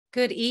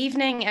Good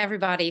evening,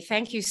 everybody.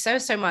 Thank you so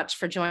much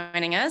for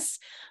joining us.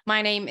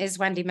 My name is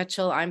Wendy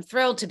Mitchell. I'm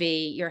thrilled to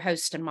be your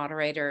host and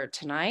moderator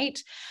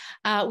tonight.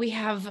 We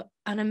have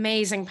an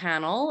amazing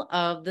panel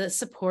of the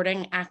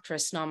supporting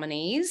actress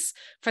nominees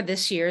for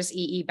this year's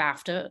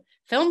BAFTA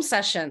film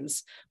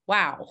sessions.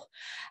 Wow.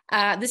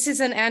 This is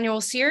an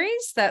annual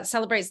series that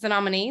celebrates the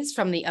nominees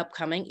from the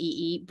upcoming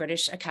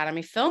British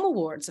Academy Film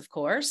Awards, of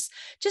course.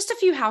 Just a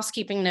few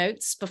housekeeping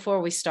notes before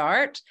we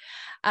start.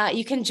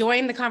 You can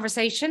join the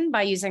conversation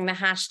by using the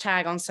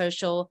hashtag on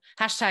social,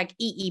 hashtag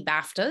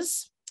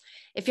BAFTAs.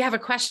 If you have a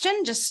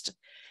question, just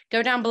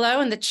go down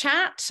below in the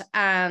chat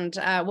and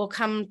we'll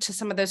come to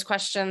some of those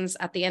questions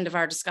at the end of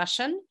our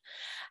discussion.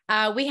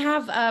 We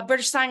have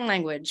British Sign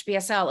Language,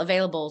 BSL,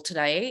 available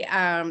today,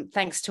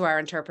 thanks to our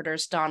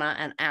interpreters, Donna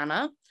and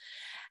Anna,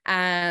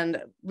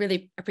 and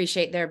really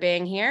appreciate their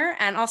being here.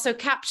 And also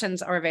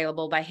captions are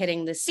available by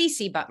hitting the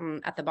CC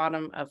button at the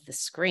bottom of the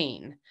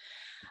screen.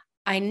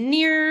 I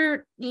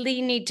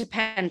nearly need to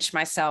pinch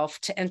myself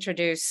to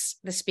introduce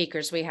the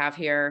speakers we have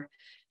here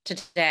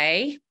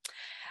today.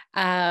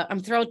 I'm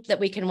thrilled that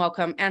we can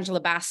welcome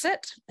Angela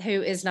Basset,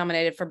 who is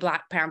nominated for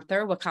Black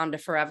Panther, Wakanda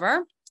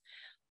Forever,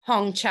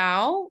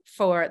 Chau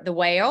for The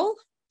Whale,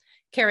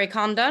 Kerry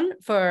Condon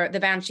for The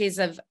Banshees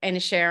of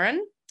INISHERIN,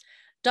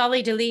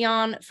 Dolly de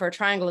Leon for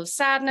Triangle of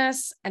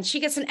Sadness, and she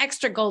gets an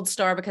extra gold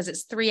star because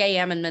it's 3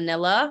 a.m. in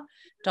Manila,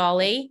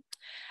 Dolly.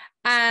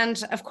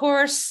 And of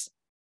course,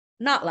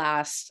 not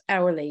last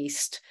or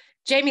least,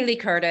 Jamie Lee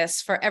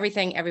Curtis for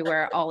Everything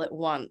Everywhere All at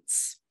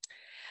Once.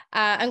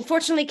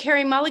 Unfortunately,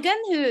 Carrie Mulligan,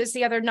 who is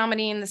the other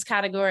nominee in this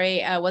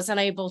category, was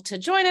unable to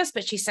join us,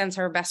 but she sends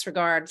her best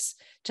regards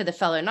to the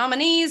fellow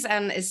nominees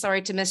and is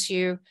sorry to miss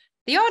you,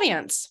 the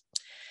audience.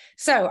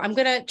 So I'm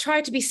going to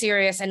try to be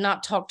serious and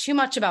not talk too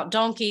much about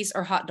donkeys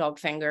or hot dog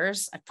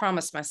fingers. I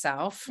promised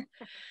myself.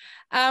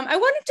 I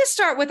wanted to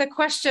start with a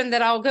question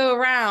that I'll go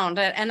around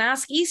and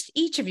ask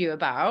each of you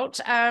about.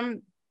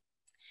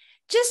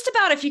 Just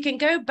about if you can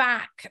go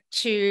back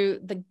to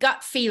the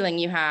gut feeling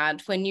you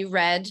had when you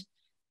read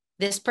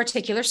this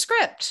particular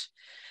script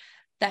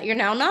that you're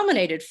now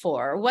nominated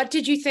for. What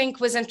did you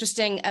think was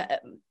interesting,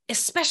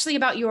 especially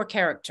about your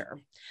character?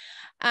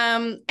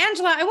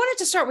 Angela, I wanted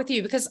to start with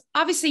you because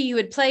obviously you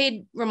had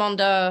played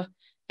Ramonda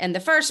in the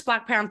first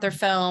Black Panther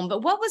film,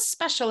 but what was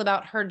special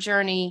about her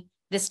journey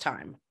this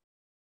time?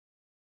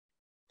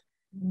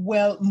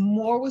 Well,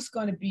 more was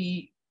going to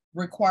be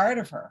required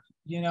of her,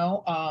 you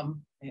know.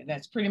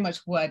 That's pretty much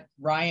what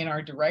Ryan,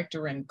 our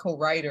director and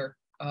co-writer,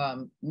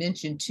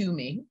 mentioned to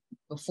me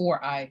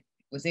before I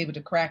was able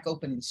to crack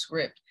open the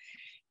script.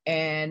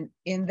 And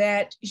in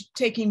that,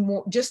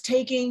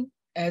 taking,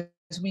 as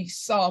we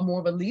saw, more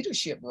of a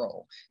leadership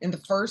role. In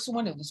the first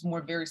one, it was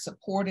more very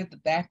supportive, the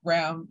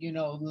background, you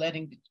know,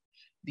 letting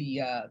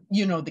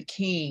the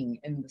king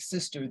and the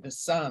sister, the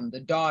son,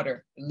 the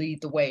daughter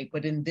lead the way.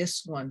 But in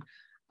this one,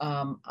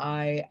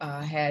 I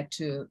had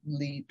to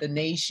lead the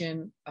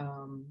nation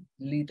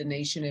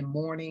in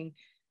mourning,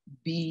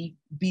 be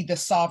the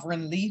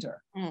sovereign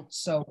leader.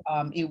 So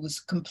it was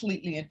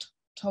completely and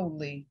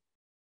totally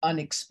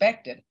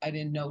unexpected. I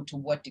didn't know to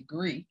what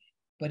degree,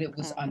 but it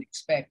was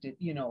unexpected,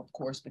 you know, of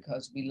course,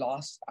 because we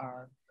lost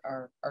our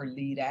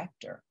lead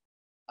actor.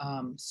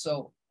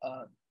 So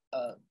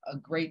a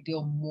great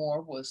deal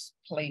more was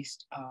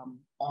placed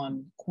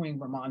on Queen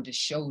Ramonda's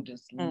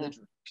shoulders,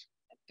 literally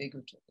and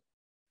figuratively.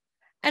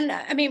 And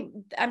I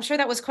mean, I'm sure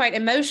that was quite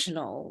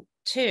emotional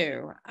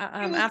too,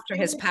 after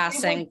his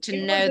passing,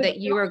 to know that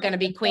you were going to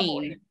be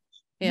queen.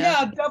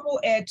 Yeah, a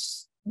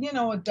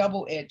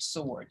double-edged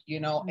sword. You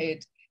know,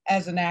 it,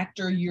 as an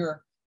actor, you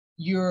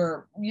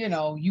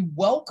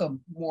welcome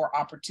more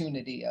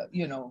opportunity,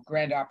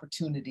 grand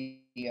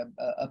opportunity,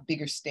 a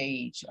bigger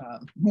stage,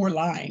 more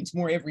lines,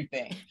 more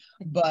everything.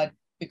 But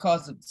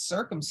because of the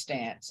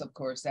circumstance, of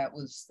course, that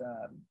was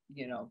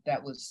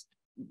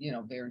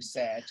very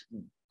sad.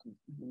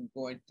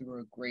 Going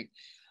through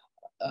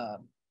a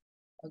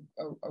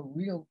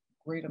real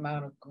great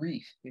amount of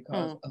grief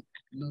because of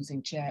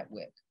losing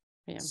Chadwick.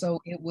 Yeah.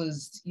 So it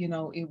was,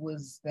 it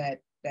was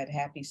that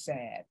happy,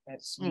 sad,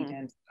 that sweet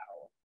and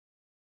sour.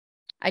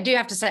 I do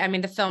have to say, I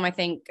mean, the film, I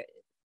think,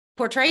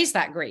 portrays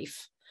that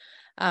grief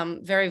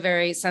very,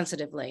 very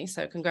sensitively.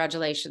 So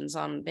congratulations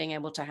on being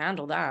able to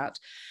handle that.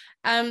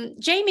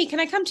 Jamie, can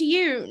I come to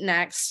you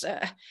next?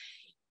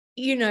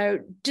 Do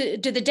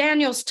the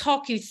Daniels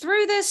talk you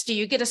through this? Do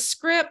you get a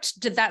script?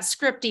 Did that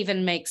script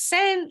even make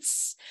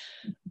sense?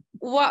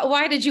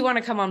 Why did you want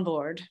to come on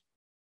board?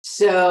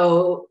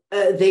 So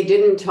they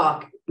didn't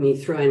talk me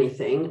through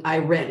anything. I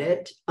read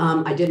it.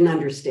 I didn't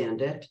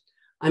understand it.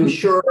 I'm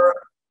sure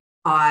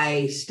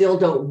I still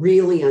don't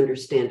really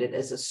understand it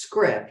as a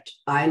script.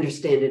 I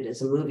understand it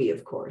as a movie,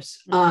 of course.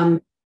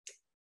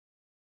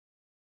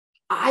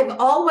 I've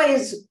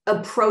always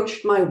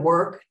approached my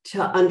work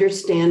to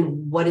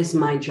understand what is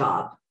my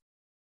job.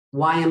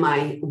 Why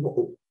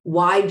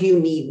do you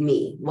need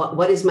me?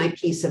 What is my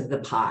piece of the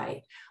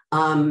pie?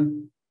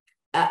 And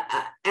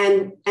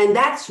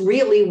that's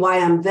really why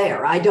I'm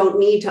there. I don't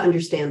need to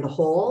understand the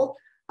whole.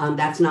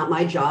 That's not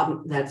my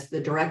job. That's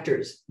the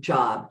director's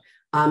job.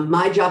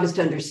 My job is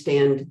to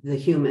understand the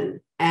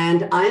human.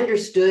 And I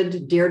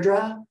understood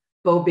Deirdre,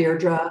 Bo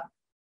Deirdre,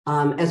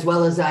 as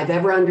well as I've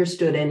ever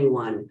understood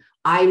anyone.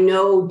 I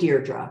know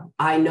Deirdre.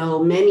 I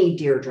know many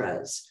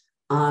Deirdres.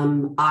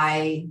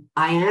 I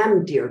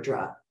am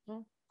Deirdre.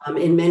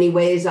 In many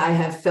ways, I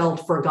have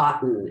felt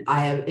forgotten.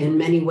 In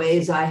many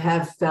ways, I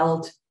have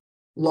felt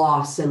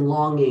loss and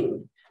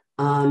longing.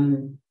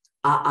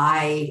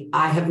 I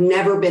have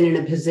never been in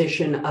a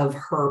position of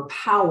her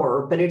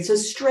power, but it's a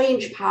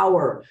strange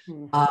power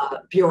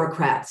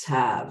bureaucrats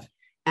have.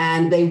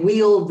 And they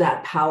wield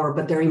that power,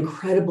 but they're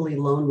incredibly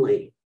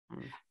lonely.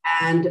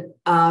 And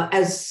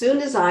as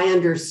soon as I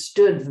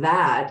understood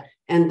that,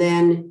 and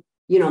then,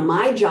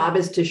 my job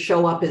is to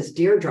show up as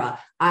Deirdre.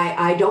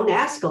 I don't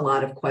ask a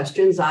lot of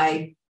questions.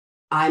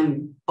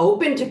 I'm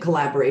open to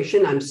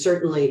collaboration. I'm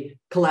certainly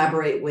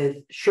collaborate with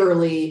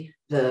Shirley,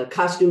 the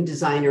costume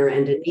designer,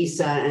 and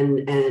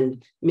Anissa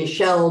and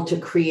Michelle to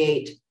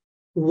create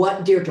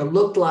what Deirdre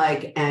looked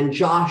like, and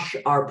Josh,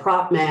 our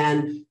prop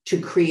man, to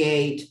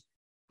create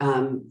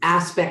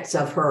aspects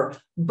of her.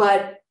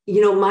 But,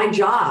 my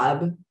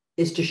job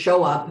is to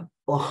show up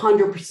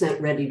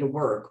 100% ready to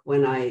work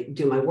when I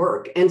do my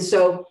work. And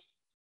so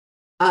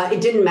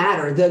it didn't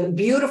matter. The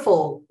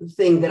beautiful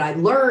thing that I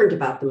learned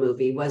about the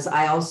movie was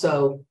I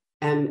also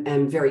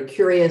am very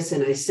curious,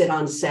 and I sit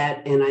on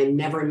set, and I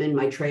never am in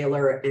my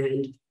trailer.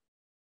 And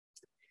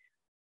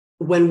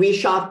when we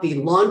shot the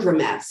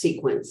laundromat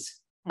sequence,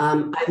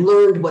 I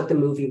learned what the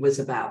movie was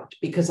about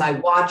because I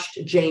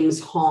watched James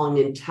Hong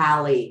and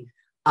Tally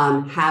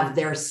have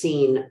their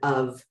scene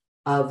of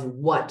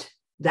what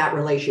that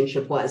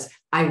relationship was.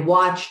 I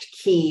watched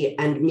Key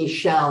and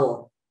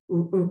Michelle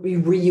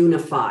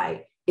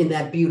reunify in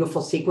that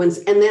beautiful sequence.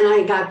 And then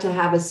I got to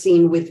have a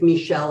scene with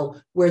Michelle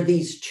where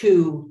these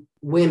two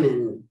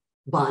women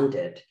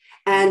bonded.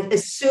 And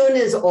as soon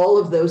as all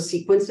of those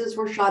sequences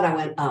were shot, I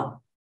went, oh,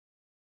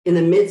 in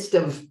the midst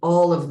of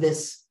all of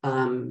this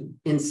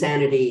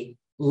insanity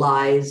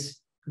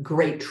lies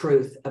great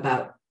truth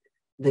about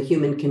the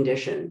human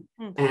condition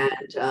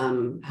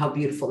and how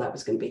beautiful that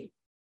was going to be.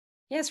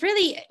 Yeah, it's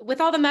really, with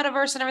all the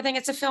metaverse and everything,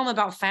 it's a film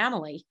about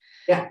family.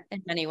 Yeah,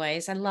 in many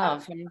ways, and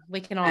love, and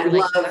we can all and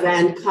love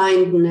and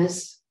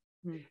kindness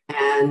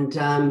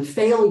and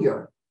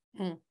failure.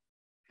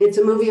 It's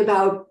a movie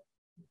about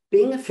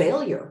being a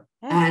failure,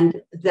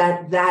 and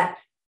that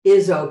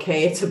is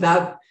okay. It's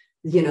about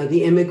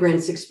the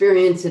immigrant's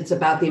experience. It's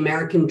about the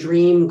American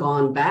dream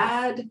gone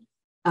bad.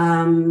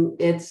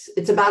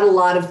 It's about a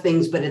lot of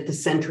things, but at the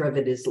center of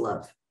it is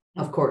love,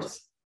 of course.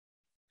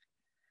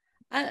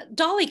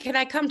 Dolly, can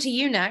I come to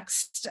you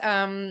next?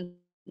 When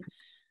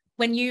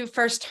you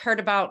first heard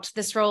about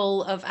this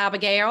role of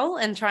Abigail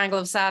in Triangle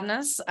of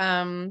Sadness,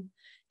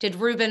 did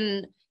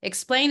Ruben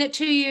explain it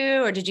to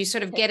you, or did you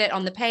sort of get it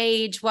on the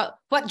page? What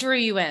drew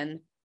you in?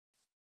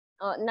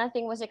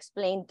 Nothing was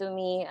explained to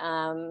me.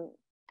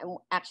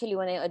 Actually,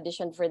 when I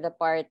auditioned for the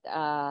part,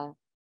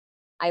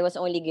 I was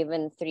only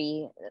given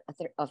three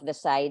of the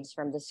sides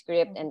from the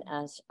script and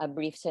a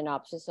brief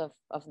synopsis of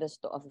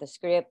the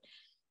script.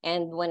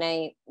 And when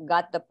I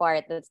got the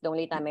part, that's the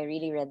only time I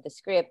really read the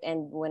script.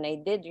 And when I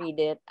did read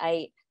it,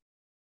 I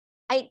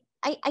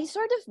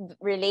sort of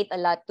relate a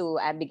lot to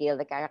Abigail,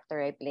 the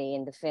character I play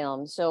in the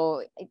film.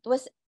 So it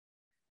was,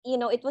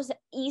 it was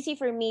easy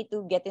for me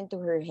to get into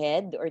her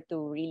head or to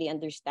really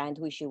understand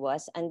who she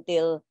was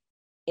until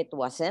it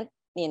wasn't,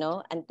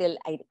 until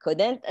I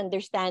couldn't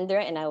understand her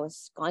and I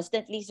was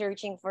constantly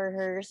searching for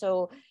her.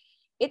 So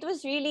it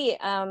was really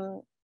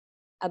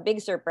a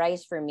big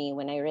surprise for me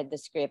when I read the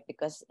script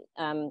because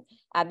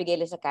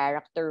Abigail is a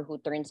character who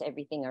turns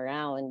everything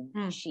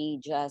around. She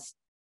just,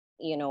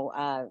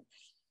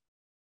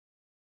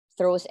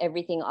 throws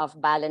everything off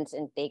balance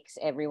and takes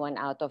everyone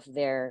out of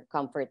their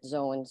comfort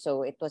zone.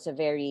 So it was a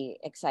very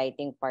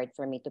exciting part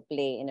for me to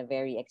play in a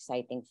very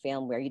exciting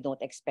film where you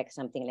don't expect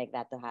something like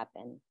that to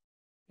happen.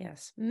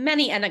 Yes,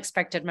 many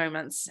unexpected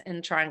moments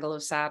in Triangle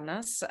of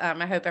Sadness.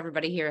 I hope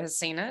everybody here has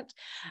seen it.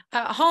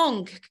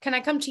 Hong, can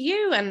I come to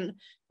you? And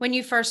when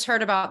you first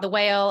heard about the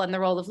whale and the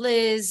role of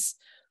Liz,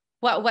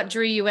 what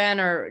drew you in,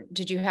 or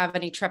did you have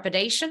any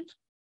trepidation?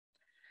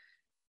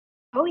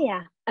 Oh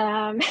yeah,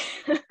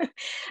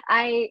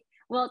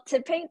 well,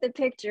 to paint the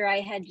picture,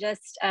 I had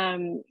just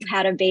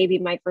had a baby,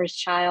 my first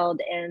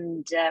child,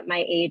 and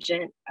my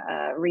agent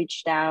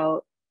reached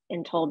out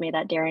and told me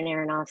that Darren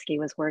Aronofsky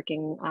was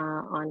working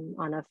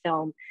on a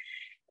film.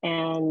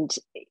 And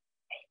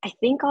I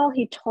think all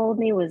he told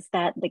me was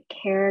that the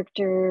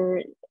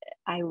character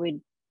I would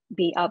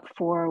be up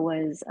for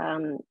was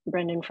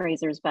Brendan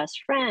Fraser's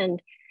best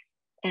friend,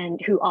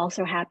 and who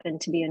also happened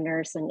to be a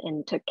nurse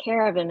and took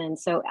care of him. And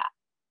so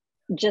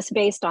just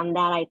based on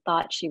that, I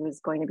thought she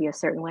was going to be a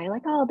certain way,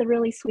 like, oh, the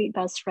really sweet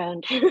best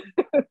friend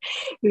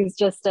who's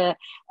just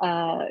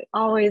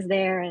always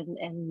there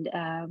and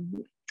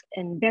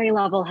very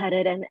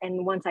level-headed.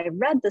 And once I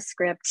read the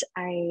script,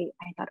 I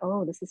thought,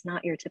 oh, this is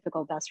not your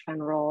typical best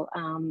friend role.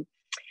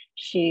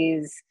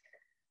 She's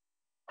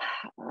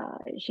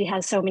she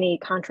has so many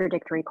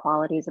contradictory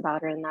qualities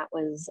about her, and that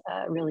was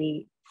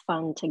really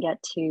fun to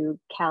get to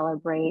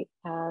calibrate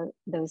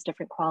those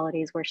different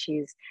qualities, where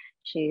she's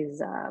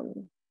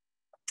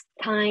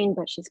kind,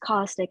 but she's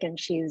caustic, and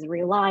she's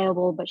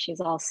reliable, but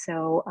she's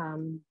also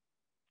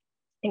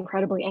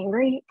incredibly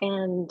angry.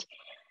 And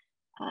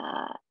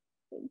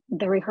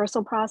the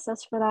rehearsal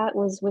process for that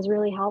was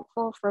really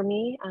helpful for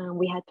me.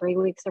 We had 3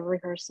 weeks of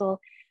rehearsal.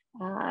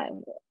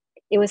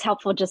 It was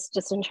helpful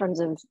just in terms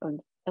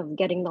of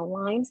getting the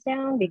lines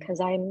down,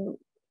 because I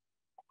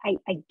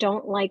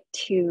don't like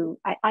to,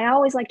 I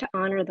always like to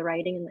honor the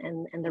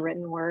writing and the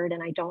written word,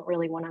 and I don't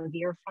really want to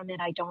veer from it.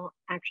 I don't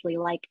actually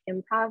like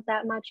improv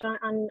that much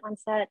on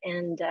set.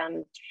 And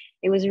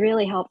it was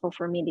really helpful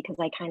for me because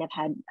I kind of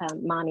had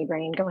mommy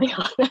brain going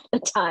on at the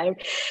time.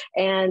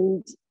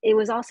 And it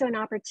was also an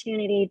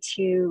opportunity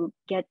to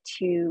get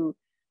to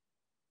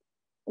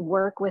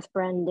work with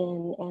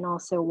Brendan and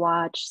also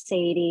watch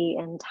Sadie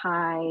and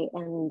Ty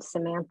and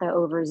Samantha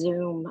over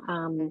Zoom,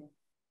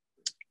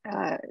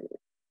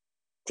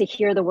 to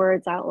hear the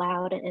words out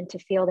loud and to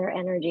feel their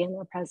energy and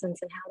their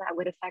presence and how that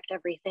would affect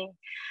everything.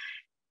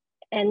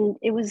 And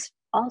it was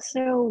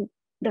also,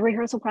 the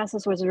rehearsal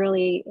process was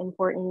really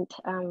important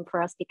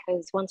for us,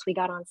 because once we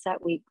got on set,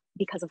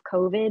 because of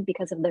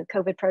the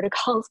COVID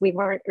protocols, we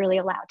weren't really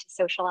allowed to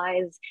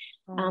socialize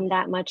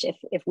that much.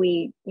 If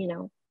we,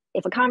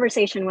 if a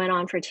conversation went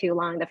on for too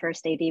long, the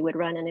first AD would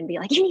run in and be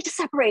like, "You need to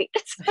separate."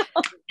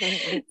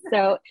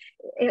 So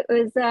it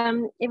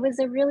was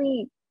a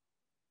really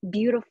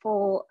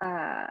beautiful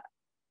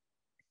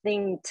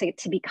thing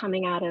to be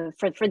coming out of,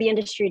 for the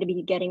industry to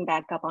be getting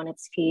back up on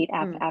its feet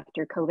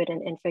after COVID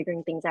and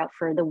figuring things out.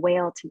 For The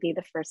Whale to be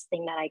the first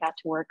thing that I got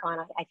to work on,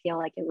 I feel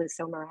like it was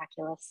so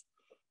miraculous.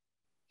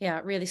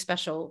 Yeah, really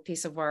special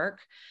piece of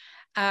work.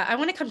 I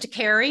want to come to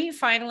Kerry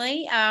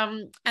finally.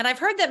 And I've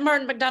heard that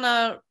Martin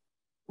McDonagh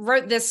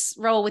wrote this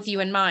role with you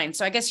in mind,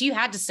 so I guess you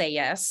had to say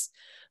yes.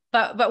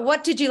 But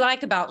what did you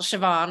like about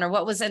Siobhan, or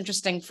what was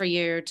interesting for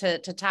you to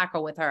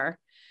tackle with her?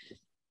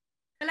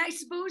 Well, I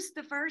suppose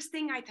the first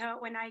thing I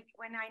thought when I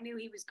knew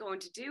he was going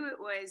to do it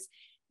was,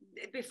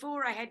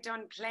 before I had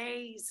done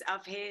plays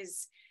of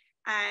his,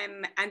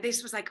 and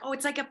this was like, oh,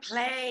 it's like a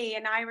play,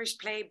 an Irish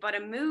play, but a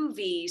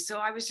movie. So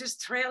I was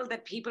just thrilled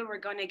that people were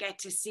going to get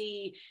to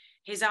see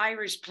his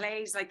Irish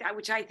plays like that,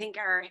 which I think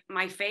are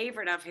my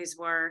favorite of his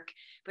work,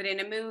 but in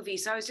a movie.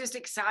 So I was just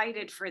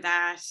excited for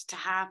that to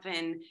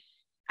happen.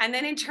 And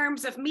then in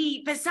terms of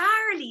me,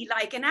 bizarrely,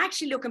 and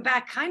actually looking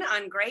back, kind of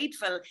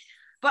ungrateful,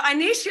 but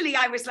initially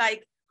I was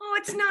like, oh,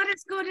 it's not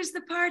as good as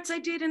the parts I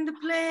did in the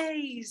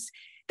plays.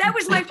 That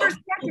was my first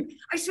reaction.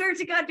 I swear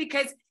to God,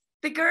 because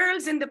the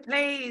girls in the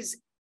plays,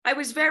 I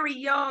was very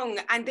young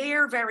and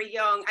they're very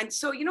young. And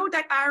so,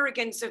 that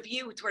arrogance of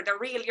youth where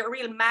you're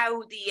real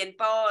mouthy and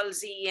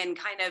ballsy, and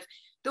kind of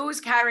those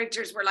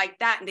characters were like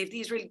that. And they have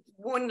these real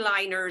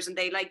one-liners and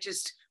they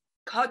just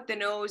cut the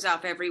nose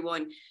off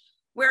everyone.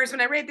 Whereas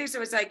when I read this, I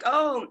was like,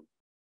 oh,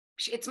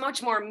 it's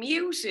much more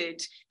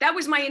muted. That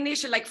was my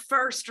initial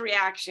first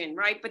reaction,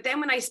 right? But then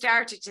when I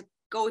started to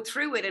go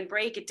through it and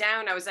break it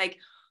down, I was like,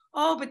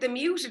 oh, but the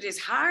muted is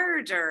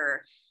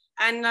harder.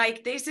 And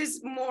this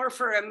is more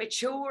for a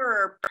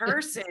mature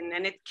person.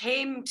 And it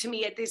came to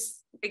me at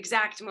this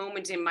exact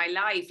moment in my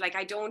life.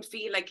 I don't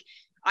feel like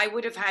I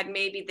would have had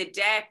maybe the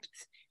depth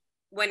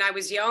when I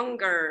was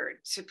younger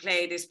to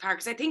play this part.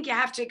 Because I think you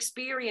have to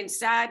experience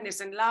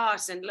sadness and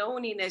loss and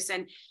loneliness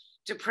and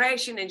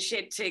depression and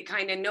shit to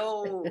kind of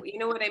know, you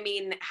know what I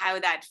mean, how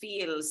that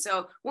feels.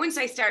 So once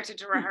I started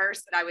to rehearse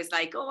it, I was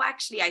like, oh,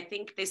 actually, I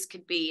think this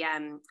could be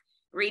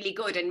really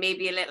good and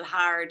maybe a little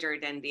harder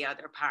than the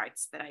other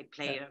parts that I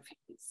played of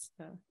his.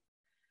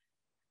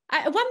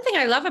 One thing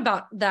I love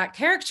about that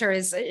character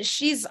is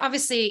she's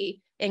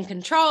obviously in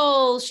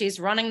control. She's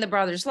running the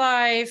brother's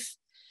life.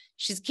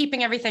 She's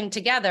keeping everything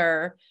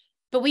together.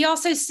 But we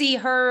also see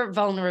her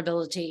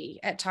vulnerability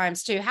at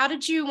times too. How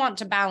did you want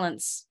to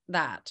balance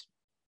that?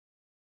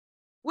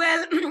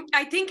 Well,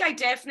 I think I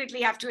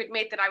definitely have to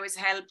admit that I was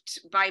helped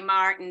by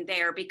Martin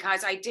there,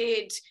 because I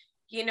did,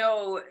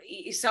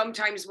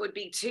 sometimes would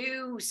be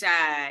too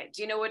sad,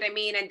 you know what I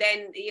mean? And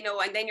then,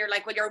 and then you're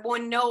like, well, you're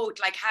one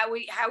note, how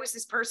is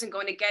this person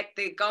going to get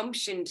the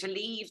gumption to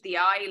leave the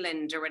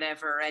island or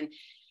whatever?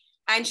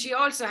 And she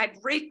also had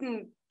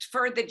written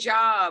for the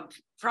job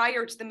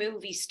prior to the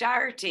movie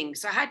starting.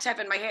 So I had to have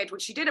in my head, well,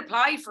 she did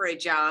apply for a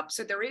job.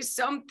 So there is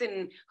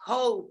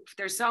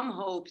there's some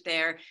hope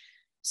there.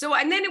 So,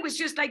 and then it was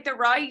just the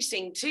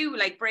writing too,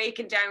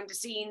 breaking down the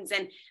scenes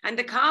and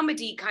the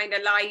comedy kind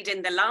of lied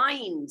in the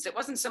lines. It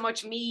wasn't so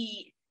much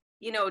me,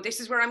 this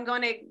is where I'm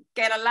going to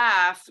get a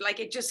laugh.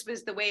 It just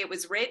was the way it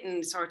was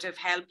written sort of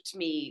helped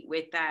me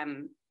with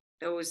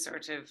those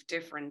sort of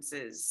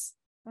differences.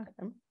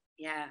 Okay.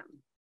 Yeah.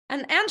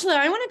 And Angela,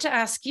 I wanted to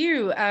ask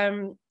you,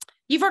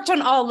 you've worked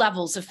on all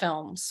levels of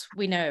films,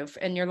 we know,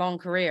 in your long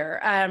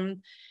career,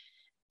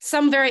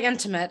 some very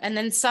intimate and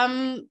then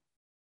some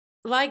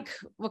like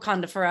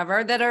Wakanda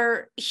Forever that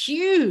are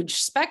huge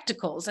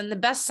spectacles in the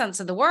best sense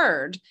of the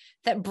word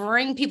that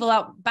bring people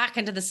out back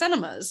into the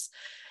cinemas.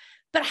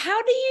 But how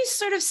do you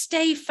sort of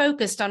stay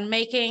focused on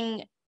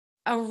making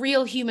a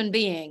real human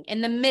being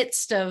in the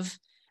midst of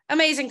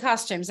amazing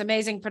costumes,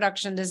 amazing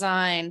production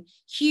design,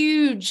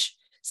 huge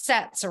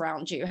sets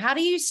around you? How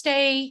do you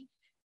stay,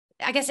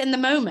 I guess, in the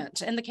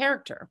moment, in the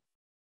character?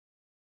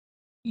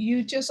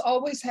 You just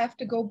always have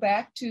to go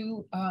back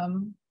to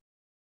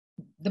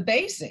the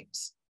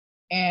basics.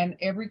 And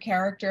every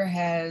character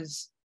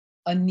has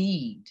a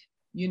need,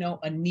 you know,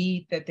 a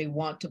need that they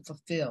want to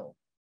fulfill,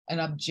 an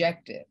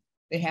objective.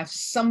 They have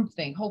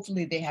something,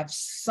 hopefully they have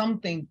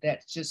something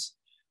that's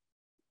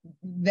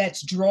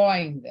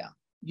drawing them,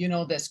 you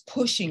know, that's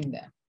pushing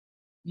them,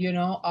 you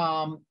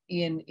know,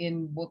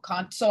 in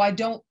Wakanda. So I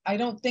don't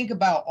think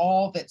about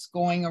all that's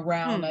going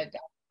around.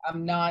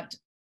 I'm not,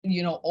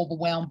 you know,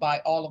 overwhelmed by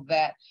all of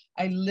that.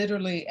 I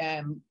literally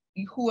am,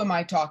 who am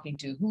I talking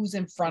to? Who's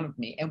in front of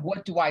me? And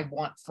what do I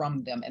want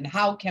from them? And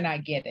how can I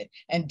get it?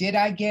 And did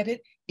I get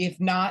it? If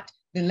not,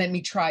 then let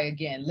me try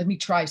again. Let me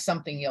try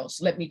something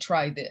else. Let me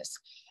try this.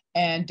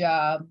 And,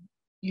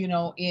 you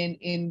know,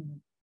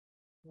 in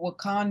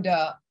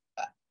Wakanda,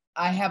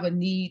 I have a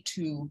need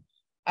to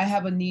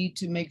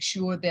make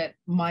sure that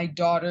my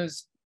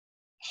daughter's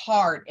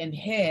heart and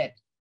head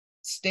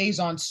stays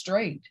on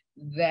straight,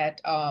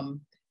 that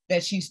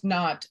she's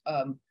not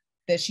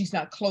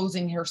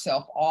closing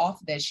herself off,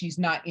 that she's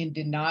not in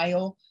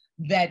denial,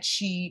 that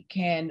she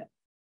can,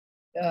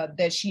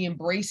 that she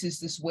embraces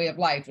this way of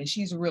life. And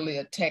she's really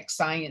a tech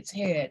science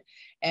head.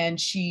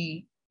 And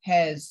she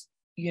has,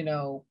 you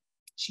know,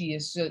 she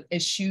has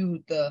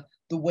eschewed the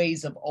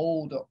ways of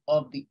old,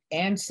 of the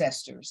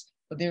ancestors,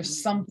 but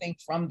there's something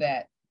from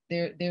that.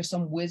 There's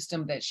some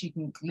wisdom that she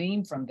can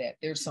glean from that.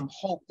 There's some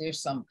hope,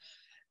 there's some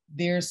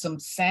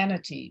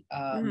sanity,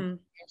 there's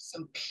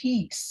some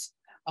peace.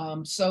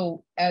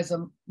 So as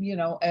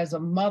a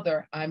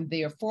mother, I'm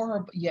there for her,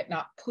 but yet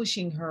not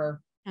pushing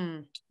her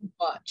too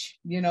much,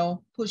 you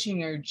know,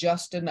 pushing her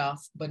just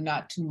enough, but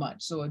not too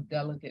much. So a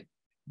delicate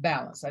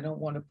balance. I don't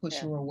want to push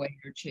her away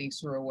or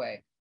chase her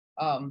away.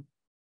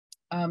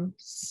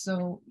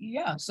 So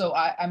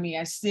I mean,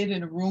 I sit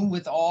in a room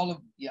with all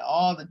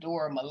the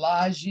Dora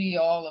Milaje,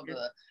 all of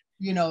the,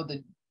 you know,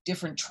 the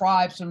different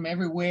tribes from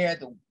everywhere,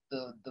 the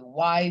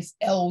wise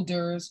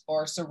elders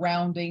are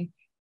surrounding.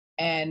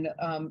 And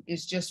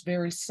it's just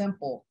very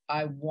simple.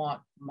 I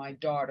want my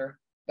daughter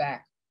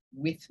back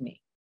with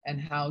me. And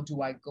how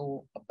do I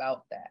go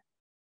about that?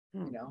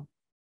 You know,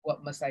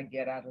 what must I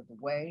get out of the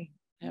way?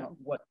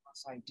 What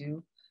must I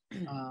do?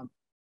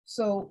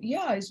 So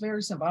yeah, it's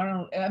very simple.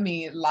 I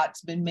mean, a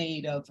lot's been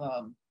made of,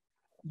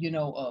 you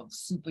know, of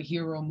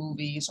superhero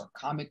movies or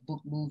comic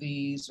book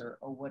movies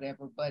or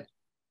whatever. But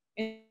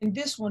in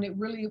this one, it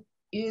really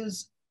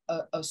is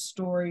a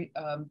story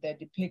that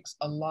depicts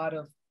a lot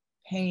of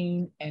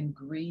pain and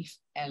grief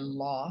and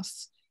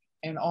loss.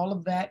 And all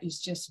of that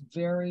is just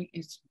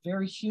it's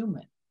very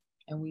human.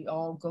 And we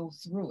all go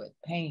through it: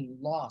 pain,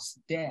 loss,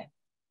 death,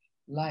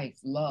 life,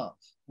 love.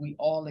 We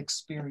all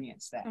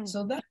experience that.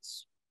 So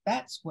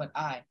that's what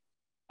I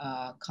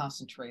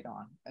concentrate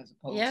on, as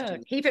opposed to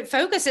keep it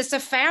focused. It's a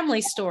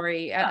family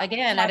story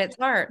again at its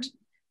heart.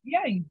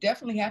 Yeah, you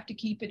definitely have to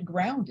keep it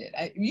grounded.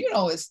 You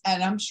know,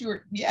 and I'm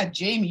sure,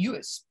 Jamie, you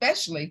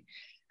especially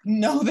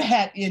know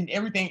that in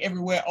Everything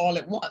Everywhere All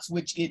at Once,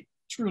 which it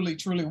truly,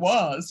 truly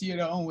was, you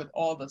know, with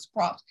all those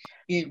props.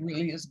 It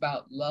really is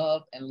about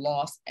love and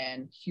loss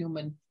and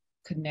human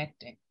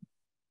connecting.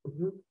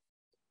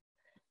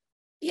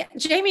 Yeah,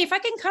 Jamie, if I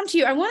can come to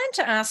you, I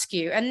wanted to ask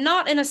you, and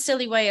not in a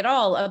silly way at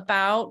all,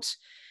 about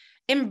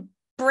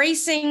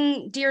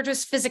embracing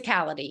Deirdre's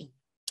physicality.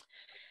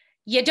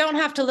 You don't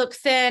have to look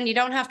thin. You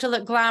don't have to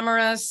look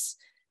glamorous.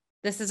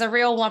 This is a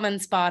real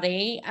woman's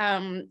body.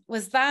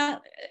 Was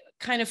that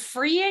kind of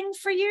freeing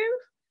for you?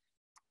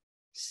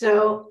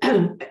 So,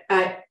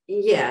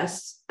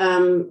 yes.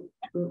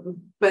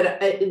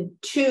 But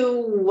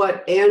to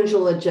what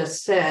Angela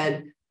just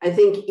said, I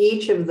think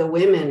each of the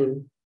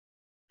women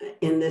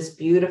in this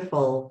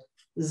beautiful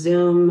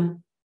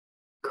Zoom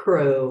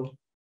crew,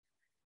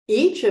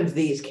 each of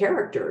these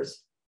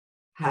characters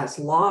has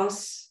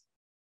loss,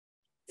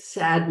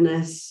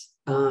 sadness,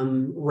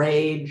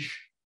 rage.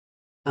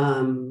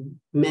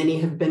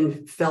 Many have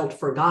been felt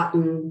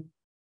forgotten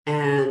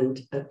and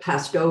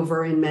passed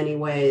over in many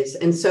ways.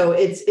 And so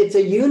it's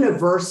a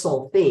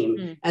universal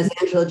theme. As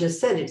Angela just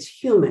said, it's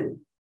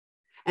human.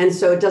 And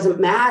so it doesn't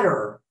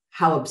matter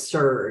how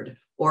absurd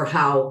or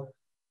how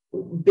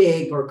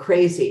big or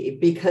crazy,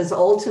 because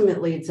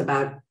ultimately it's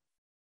about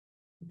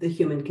the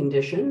human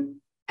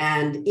condition.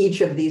 And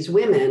each of these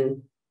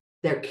women,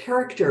 their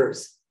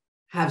characters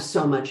have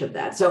so much of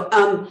that. So,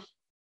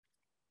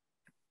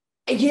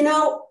 you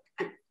know,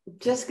 I'm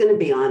just going to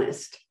be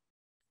honest.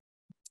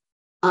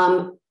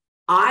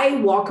 I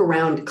walk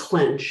around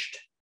clenched.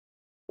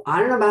 I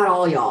don't know about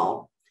all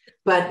y'all,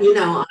 but, you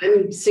know,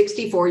 I'm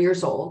 64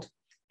 years old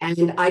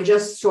and I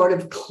just sort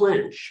of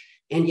clench.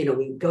 And, you know,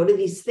 we go to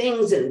these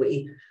things and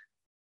we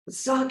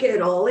suck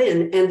it all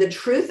in. And the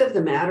truth of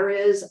the matter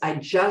is, I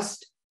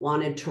just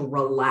wanted to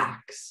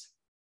relax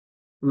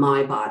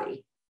my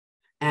body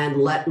and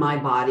let my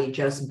body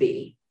just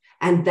be.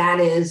 And that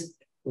is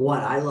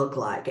what I look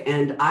like.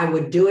 And I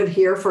would do it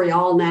here for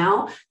y'all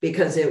now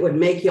because it would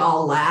make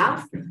y'all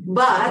laugh.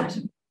 But,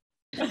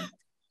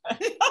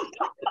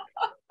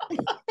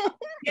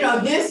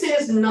 this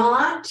is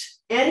not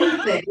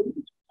anything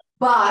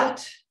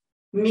but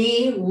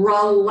me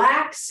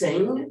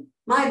relaxing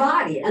my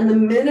body. And the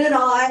minute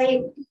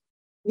I,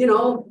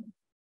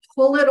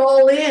 pull it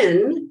all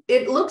in,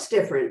 it looks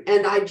different.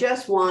 And I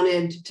just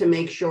wanted to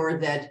make sure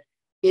that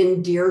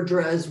in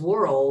Deirdre's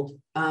world,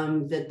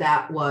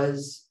 that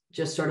was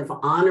just sort of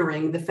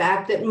honoring the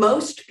fact that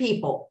most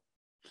people,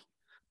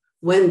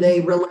 when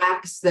they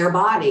relax their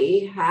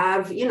body,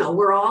 have,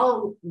 we're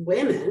all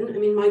women. I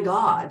mean, my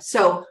God.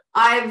 So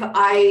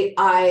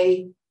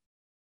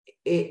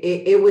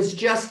it was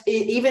just,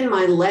 even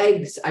my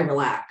legs, I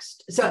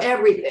relaxed. So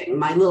everything,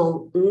 my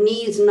little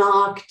knees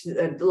knocked,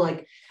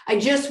 I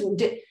just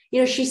did,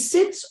 she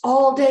sits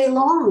all day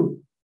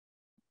long.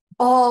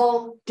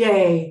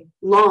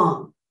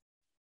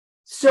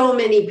 So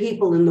many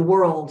people in the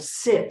world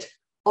sit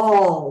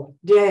all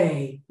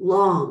day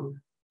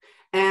long.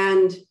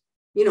 And,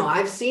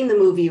 I've seen the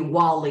movie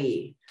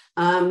Wall-E.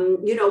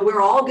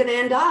 We're all going to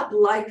end up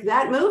like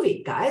that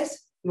movie, guys.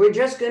 We're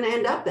just going to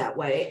end up that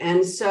way.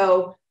 And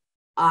so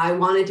I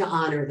wanted to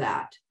honor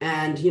that.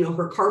 And,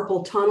 her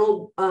carpal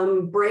tunnel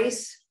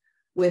brace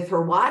with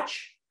her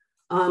watch,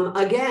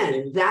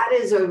 again, that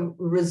is a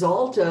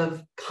result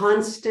of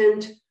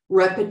constant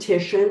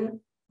repetition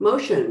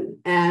motion.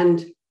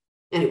 And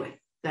anyway,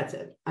 that's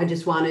it. I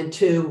just wanted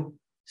to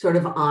sort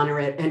of honor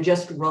it and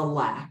just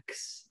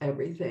relax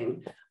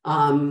everything.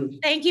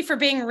 Thank you for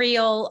being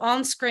real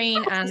on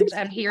screen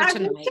and here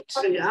tonight.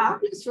 Yeah,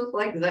 it's just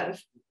like that.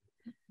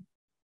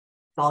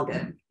 It's all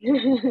good.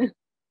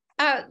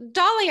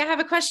 Dolly, I have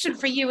a question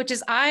for you, which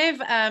is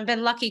I've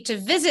been lucky to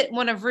visit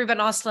one of Ruben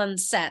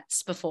Östlund's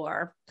sets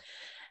before.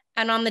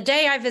 And on the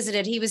day I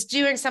visited, he was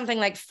doing something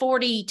like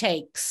 40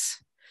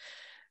 takes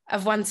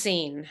of one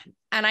scene.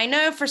 And I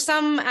know for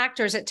some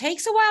actors, it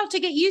takes a while to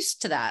get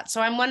used to that.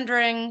 So I'm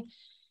wondering,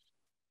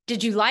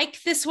 did you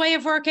like this way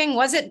of working?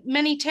 Was it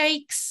many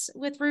takes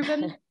with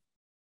Ruben?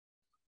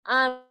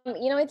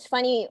 It's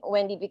funny,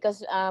 Wendy,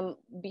 because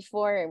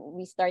before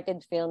we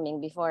started filming,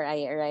 before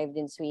I arrived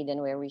in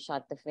Sweden where we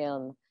shot the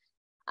film,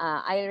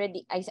 I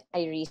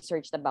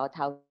researched about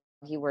how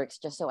he works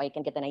just so I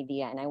can get an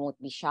idea and I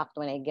won't be shocked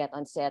when I get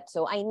on set.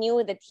 So I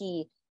knew that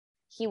he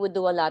would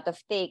do a lot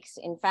of takes.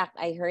 In fact,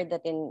 I heard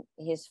that in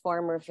his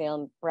former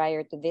film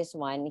prior to this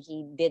one,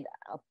 he did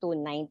up to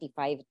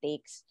 95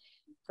 takes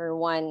for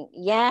one.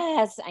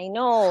 Yes, I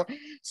know.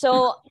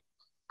 So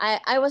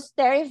I was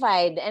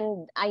terrified,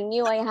 and I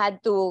knew I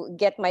had to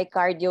get my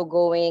cardio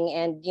going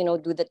and,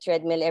 do the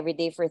treadmill every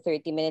day for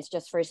 30 minutes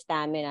just for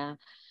stamina.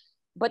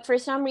 But for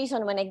some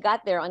reason, when I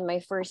got there on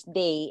my first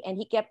day and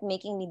he kept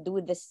making me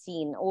do the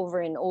scene over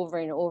and over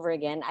and over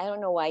again, I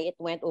don't know why it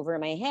went over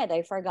my head.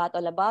 I forgot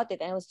all about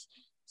it. I was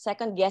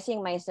second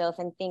guessing myself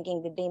and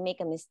thinking, did they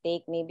make a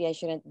mistake? Maybe I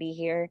shouldn't be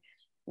here.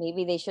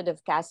 Maybe they should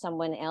have cast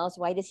someone else.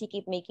 Why does he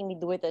keep making me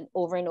do it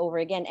over and over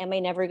again? Am I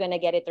never going to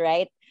get it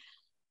right?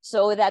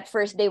 So that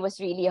first day was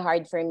really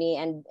hard for me.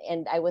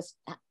 And I was,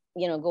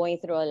 going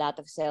through a lot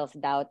of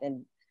self-doubt,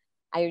 and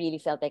I really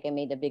felt like I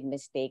made a big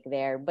mistake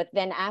there. But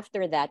then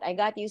after that, I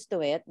got used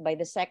to it. By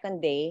the second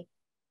day,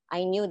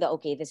 I knew that,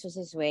 okay, this was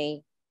his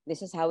way.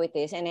 This is how it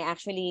is. And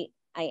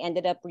I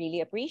ended up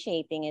really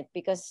appreciating it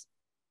because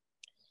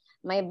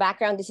my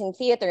background is in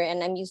theater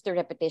and I'm used to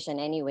repetition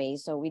anyway.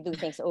 So we do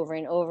things over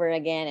and over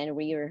again and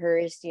we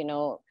rehearse,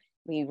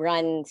 we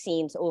run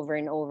scenes over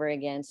and over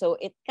again. So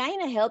it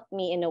kind of helped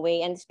me in a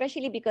way. And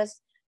especially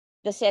because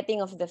the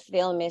setting of the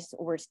film is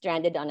we're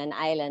stranded on an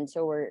island.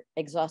 So we're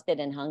exhausted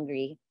and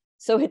hungry.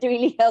 So it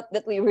really helped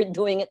that we were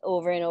doing it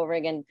over and over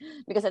again,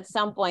 because at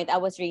some point I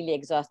was really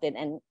exhausted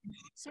and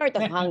sort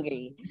of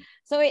hungry.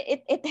 So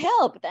it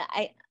helped.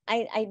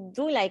 I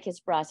do like his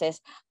process.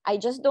 I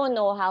just don't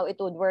know how it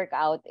would work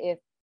out if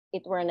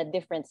it were in a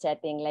different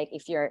setting. Like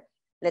if you're,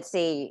 let's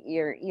say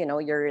you're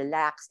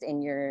relaxed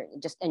and you're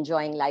just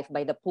enjoying life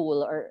by the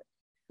pool, or,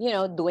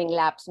 doing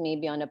laps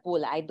maybe on a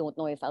pool. I don't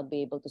know if I'll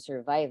be able to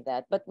survive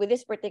that. But with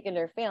this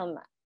particular film,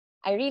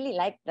 I really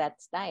liked that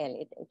style.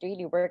 It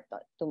really worked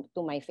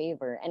to my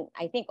favor. And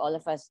I think all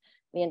of us,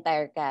 the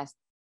entire cast,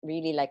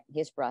 really liked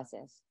his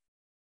process.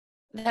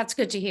 That's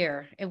good to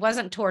hear. It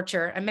wasn't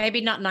torture, and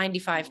maybe not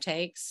 95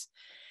 takes.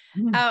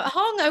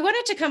 Hong, I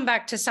wanted to come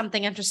back to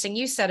something interesting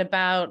you said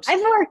about... I've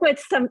worked with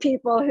some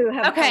people who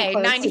have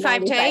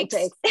 95 takes.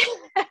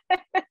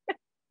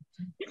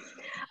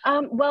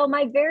 Well,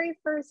 my very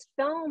first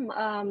film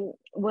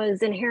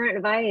was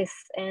Inherent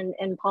Vice, and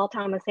Paul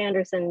Thomas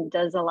Anderson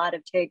does a lot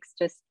of takes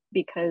just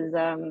because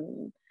a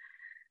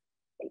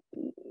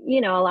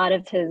lot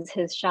of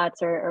his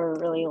shots are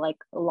really like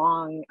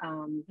long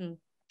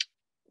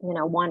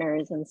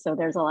oneers, and so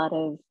there's a lot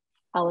of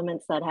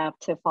elements that have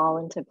to fall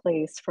into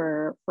place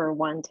for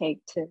one take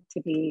to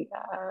be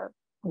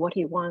what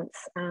he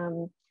wants.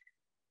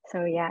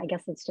 So yeah, I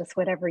guess it's just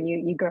whatever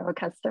you grow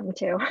accustomed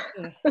to.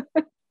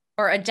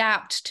 Or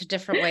adapt to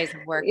different ways of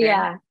working.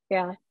 Yeah.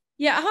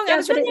 Hong, I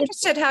was really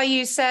interested how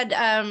you said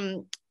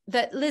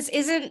that Liz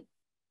isn't,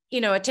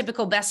 a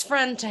typical best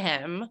friend to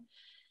him,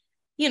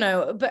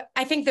 but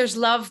I think there's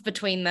love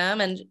between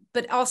them,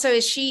 but also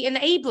is she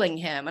enabling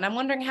him? And I'm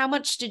wondering, how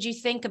much did you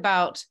think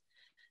about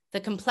the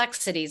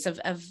complexities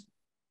of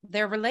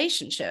their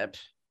relationship?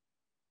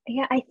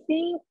 Yeah, I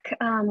think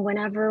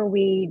whenever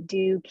we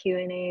do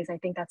Q&As, I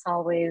think that's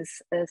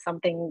always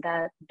something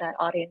that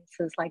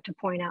audiences like to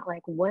point out,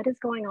 like, what is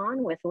going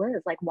on with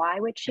Liz? Like, why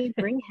would she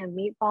bring him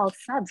meatball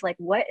subs? Like,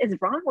 what is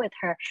wrong with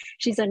her?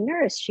 She's a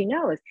nurse, she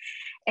knows.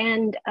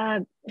 And,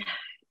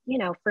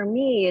 for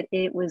me,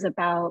 it was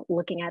about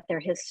looking at their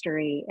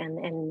history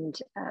and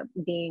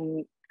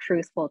being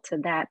truthful to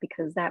that,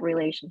 because that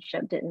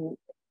relationship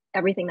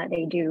everything that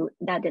they do,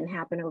 that didn't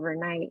happen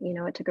overnight.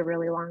 It took a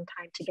really long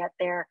time to get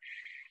there.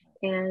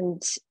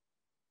 And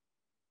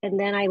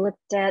then I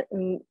looked at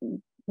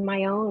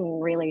my own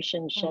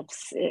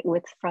relationships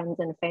with friends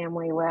and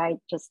family, where I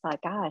just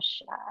thought,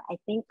 gosh, I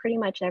think pretty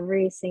much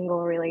every single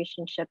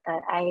relationship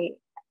that I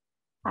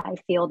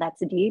feel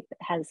that's deep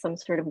has some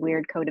sort of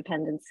weird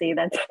codependency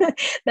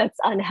that's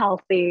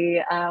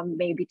unhealthy,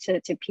 maybe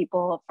to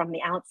people from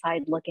the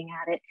outside looking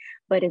at it,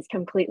 but is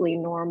completely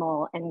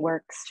normal and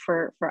works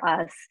for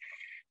us.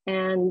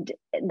 And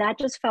that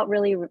just felt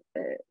really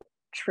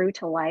true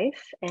to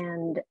life,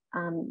 and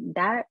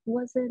that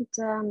wasn't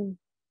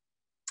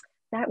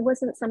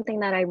something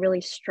that I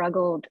really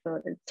struggled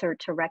to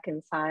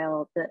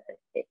reconcile.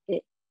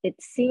 It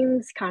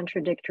seems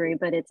contradictory,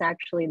 but it's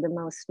actually the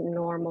most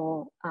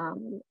normal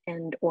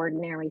and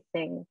ordinary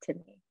thing to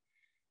me.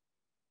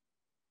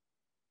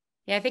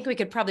 Yeah, I think we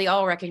could probably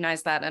all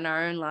recognize that in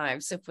our own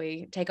lives if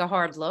we take a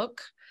hard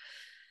look.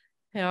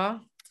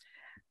 One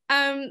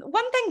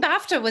thing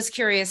BAFTA was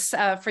curious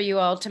for you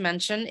all to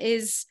mention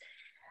is,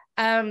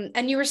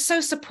 and you were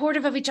so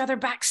supportive of each other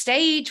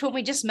backstage when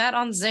we just met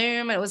on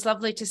Zoom. It was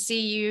lovely to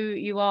see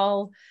you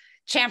all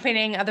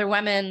championing other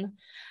women.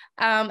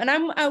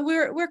 And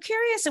we're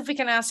curious if we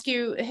can ask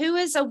you, who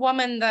is a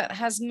woman that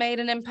has made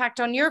an impact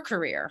on your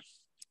career?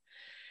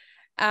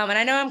 And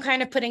I know I'm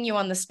kind of putting you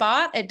on the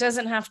spot. It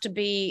doesn't have to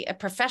be a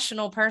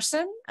professional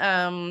person.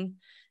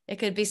 It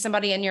could be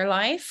somebody in your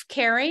life.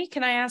 Kerry,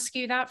 can I ask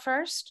you that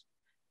first?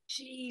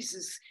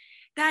 Jesus,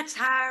 that's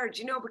hard,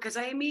 because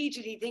I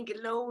immediately think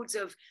of loads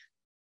of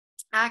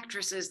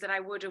actresses that I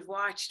would have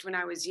watched when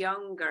I was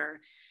younger.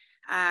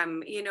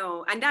 And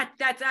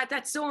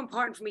that's so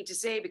important for me to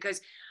say, because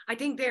I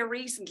think there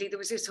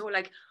was this whole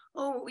like,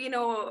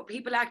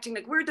 people acting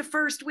like we're the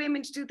first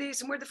women to do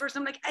this and we're the first.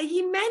 I'm like, are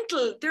you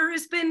mental? There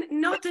has been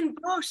nothing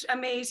but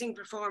amazing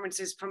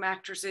performances from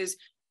actresses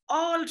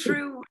all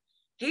through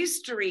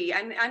history,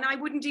 and I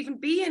wouldn't even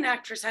be an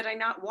actress had I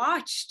not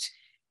watched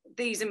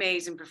these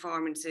amazing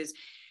performances.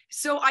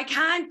 So I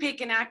can't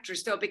pick an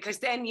actress though, because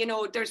then,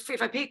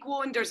 if I pick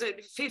one, there's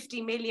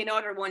 50 million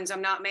other ones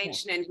I'm not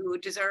mentioning who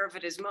deserve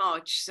it as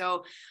much.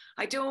 So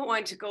I don't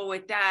want to go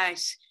with that.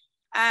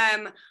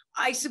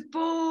 I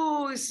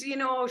suppose,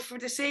 for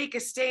the sake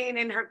of staying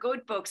in her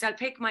good books, I'll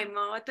pick my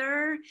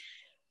mother,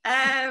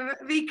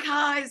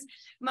 because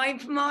my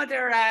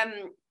mother,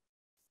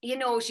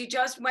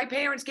 my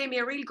parents gave me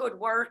a real good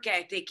work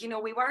ethic.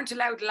 We weren't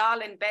allowed loll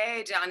in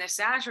bed on a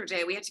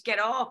Saturday. We had to get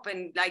up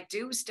and like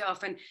do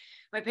stuff. And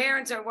my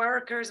parents are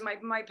workers.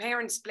 My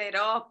parents split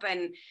up,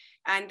 and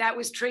that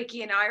was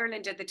tricky in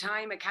Ireland at the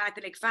time, a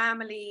Catholic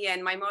family.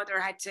 And my mother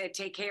had to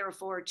take care of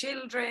 4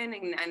 children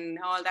and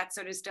all that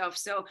sort of stuff.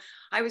 So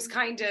I was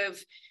kind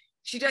of,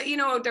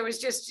 there was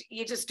just,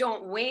 you just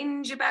don't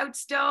whinge about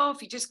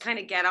stuff. You just kind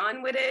of get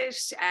on with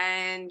it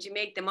and you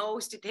make the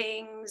most of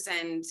things.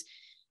 And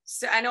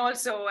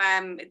also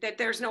that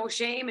there's no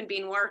shame in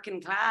being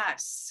working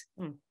class.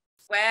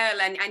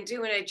 Well, and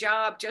doing a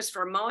job just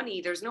for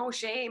money. There's no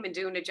shame in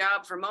doing a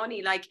job for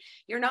money. Like,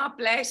 you're not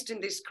blessed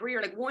in this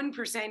career. Like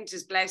 1%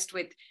 is blessed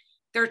with,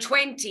 they're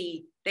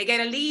 20, they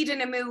get a lead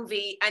in a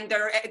movie and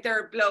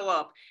they're blow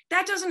up.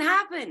 That doesn't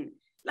happen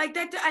like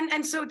that.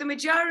 And so the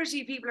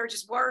majority of people are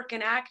just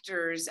working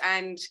actors,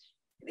 and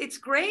it's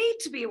great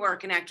to be a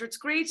working actor. It's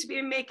great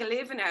to make a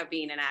living out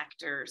being an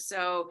actor.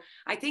 So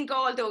I think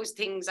all those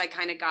things I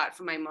kind of got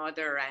from my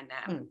mother,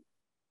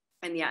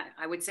 and yeah,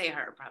 I would say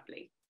her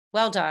probably.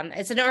 Well done.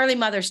 It's an early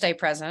Mother's Day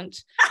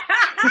present.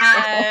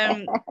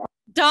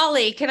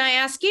 Dolly, can I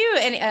ask you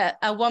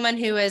a woman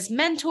who has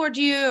mentored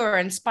you or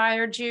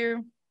inspired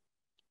you?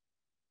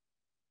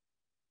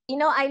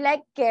 I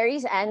like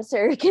Kerry's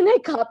answer. Can I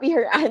copy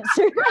her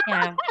answer?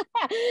 Yeah.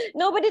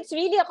 No, but it's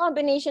really a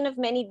combination of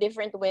many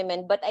different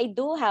women. But I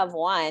do have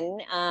one,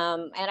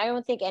 and I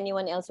don't think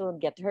anyone else will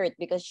get hurt,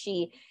 because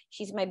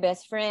she's my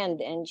best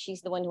friend, and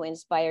she's the one who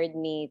inspired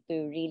me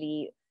to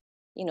really,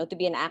 to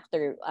be an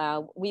actor.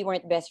 We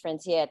weren't best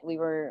friends yet. We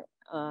were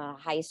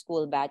high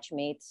school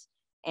batchmates.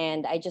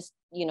 And I just,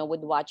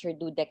 would watch her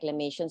do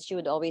declamations. She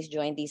would always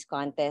join these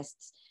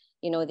contests,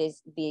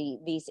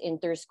 these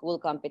inter-school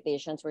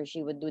competitions where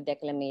she would do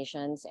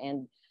declamations.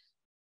 And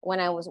when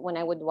I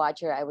would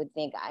watch her, I would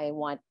think, I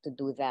want to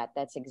do that.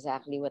 That's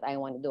exactly what I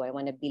want to do. I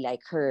want to be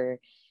like her.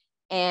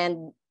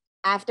 And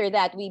after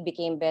that, we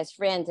became best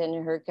friends,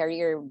 and her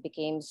career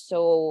became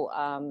so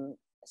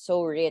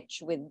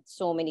rich with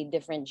so many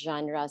different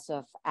genres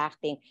of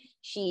acting.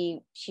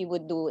 She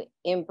would do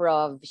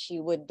improv, she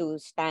would do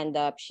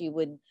stand-up, she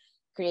would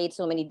create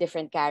so many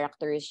different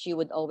characters. She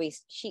would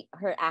always,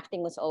 her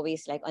acting was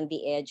always like on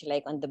the edge,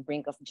 like on the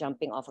brink of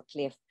jumping off a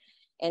cliff.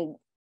 And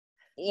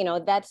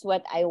that's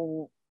what I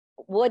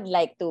would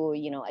like to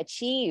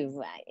achieve,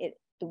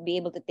 to be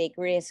able to take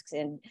risks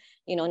and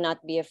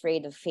not be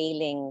afraid of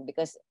failing,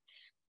 because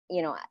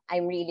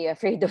I'm really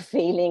afraid of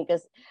failing,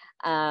 because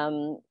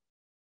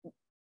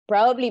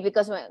probably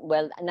because,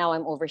 well, now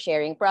I'm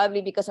oversharing,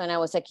 probably because when I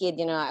was a kid,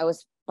 I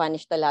was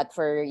punished a lot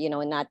for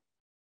not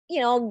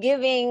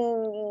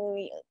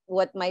giving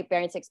what my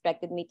parents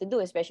expected me to do,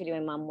 especially my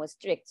mom was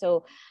strict.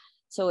 So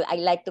I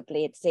like to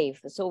play it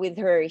safe. So with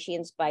her, she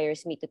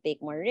inspires me to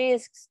take more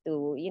risks,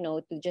 to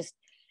to just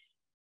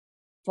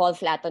fall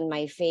flat on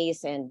my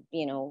face and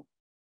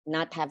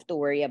not have to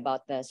worry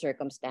about the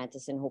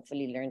circumstances, and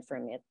hopefully learn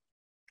from it.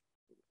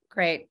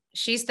 Great.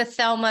 She's the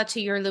Thelma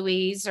to your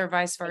Louise, or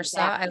vice versa.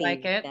 Exactly. I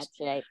like it. That's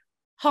right.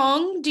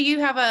 Hong, do you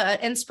have an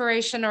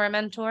inspiration or a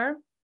mentor?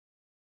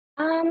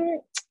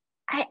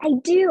 I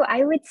do.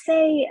 I would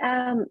say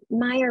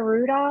Maya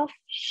Rudolph.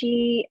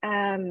 She,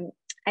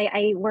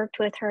 I worked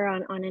with her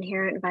on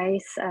Inherent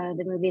Vice,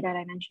 the movie that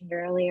I mentioned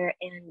earlier,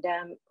 and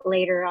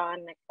later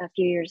on, a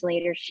few years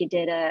later, she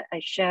did a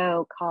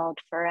show called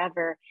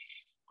Forever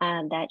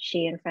that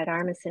she and Fred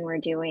Armisen were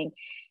doing,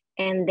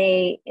 and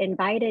they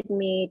invited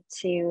me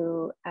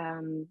to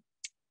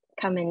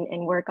come in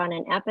and work on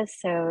an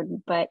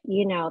episode. But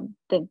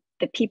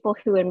the people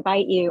who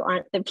invite you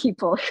aren't the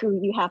people who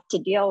you have to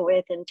deal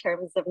with in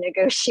terms of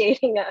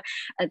negotiating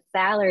a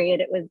salary.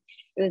 And it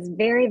was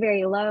very,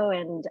 very low.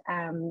 And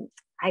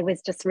I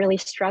was just really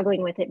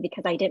struggling with it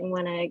because I didn't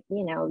want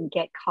to,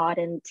 get caught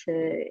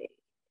into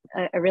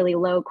a really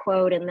low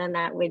quote. And then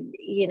that would,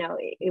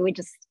 it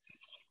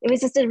was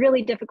just a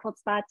really difficult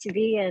spot to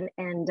be in.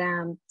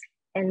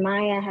 And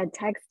Maya had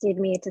texted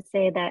me to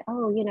say that,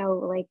 oh,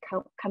 like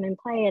come and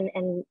play.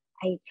 And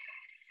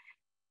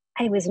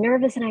I was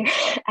nervous, and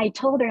I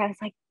told her, I was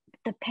like,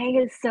 the pay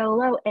is so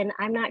low. And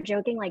I'm not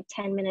joking, like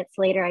 10 minutes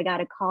later, I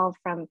got a call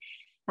from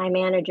my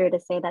manager to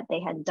say that they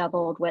had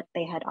doubled what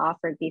they had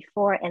offered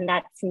before. And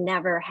that's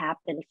never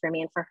happened for me.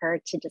 And for her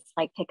to just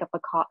like pick up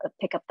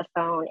the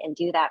phone and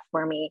do that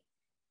for me,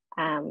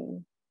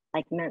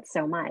 like meant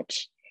so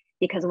much,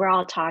 because we're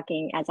all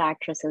talking as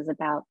actresses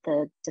about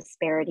the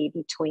disparity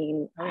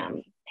between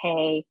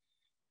pay,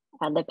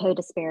 the pay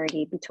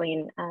disparity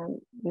between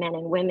men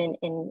and women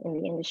in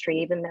the industry,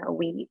 even though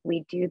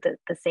we do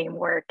the same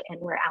work, and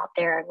we're out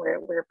there and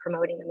we're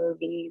promoting the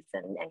movies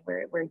and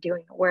we're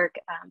doing the work,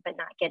 but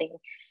not getting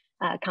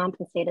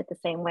compensated the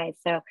same way.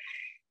 So,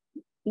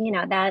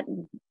 that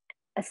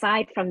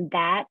aside from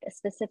that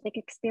specific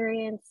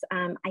experience,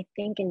 I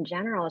think in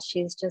general,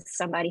 she's just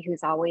somebody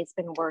who's always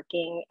been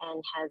working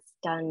and has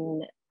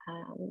done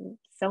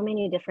so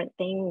many different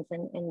things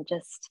and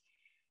just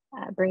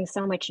brings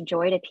so much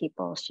joy to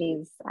people.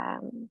 She's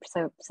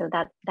so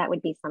that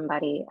would be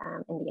somebody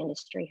in the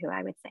industry who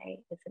I would say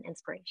is an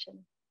inspiration.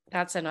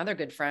 That's another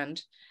good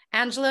friend.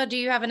 Angela, do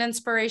you have an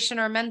inspiration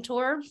or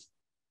mentor?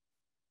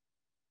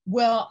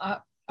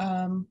 Well,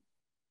 I'll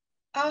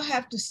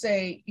have to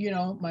say,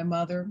 my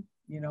mother,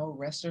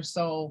 rest her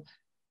soul,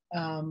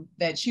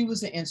 that she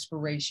was an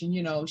inspiration.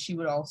 She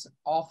would also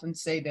often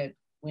say that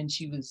when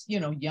she was,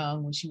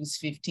 young, when she was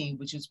 15,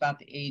 which was about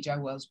the age I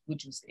was,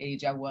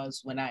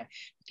 when I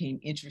became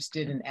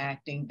interested in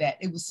acting, that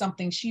it was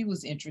something she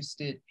was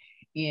interested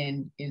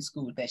in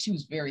school, that she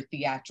was very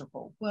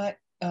theatrical, but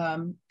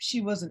she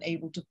wasn't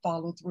able to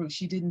follow through.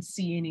 She didn't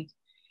see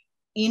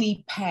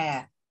any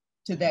path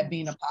to that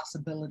being a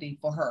possibility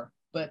for her.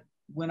 But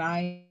when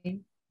I,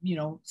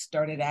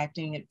 started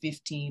acting at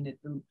 15 at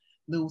the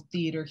little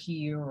theater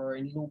here or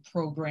in little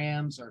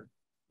programs or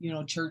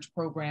church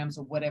programs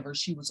or whatever,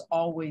 she was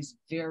always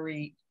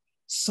very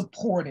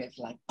supportive,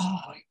 like,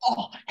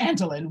 oh,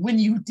 Angela, and when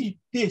you did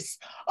this,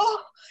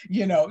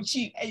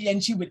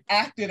 she would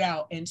act it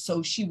out. And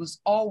so she was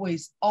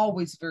always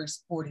very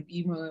supportive,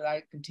 even when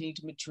I continued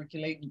to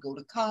matriculate and go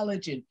to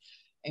college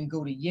and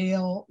go to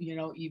Yale,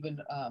 even,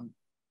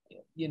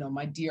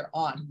 my dear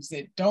aunt who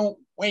said, don't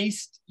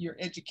waste your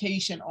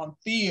education on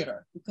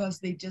theater, because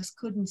they just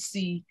couldn't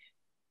see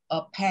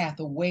a path,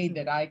 a way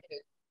that I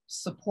could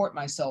support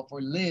myself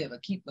or live or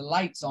keep the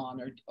lights on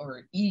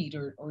or eat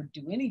or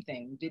do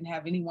anything. Didn't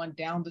have anyone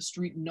down the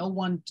street, no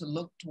one to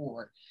look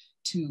toward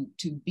to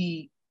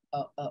be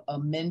a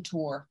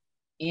mentor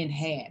in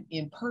hand,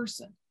 in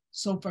person.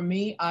 So for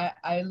me,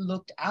 I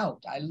looked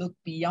out, I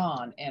looked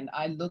beyond, and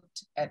I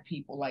looked at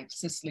people like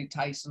Cicely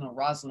Tyson or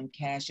Rosalind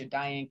Cash or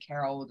Diane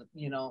Carroll,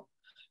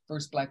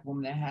 first Black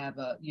woman to have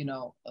a, you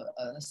know,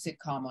 a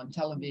sitcom on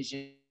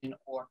television,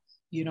 or,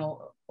 you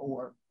know,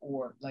 or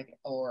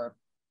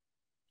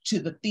to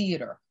the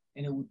theater,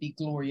 and it would be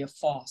Gloria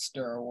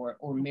Foster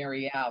or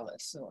Mary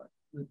Alice or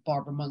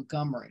Barbara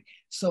Montgomery.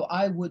 So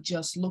I would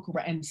just look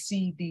around and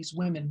see these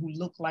women who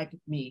look like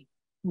me,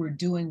 who are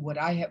doing what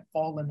I have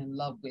fallen in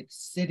love with,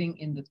 sitting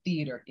in the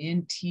theater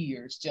in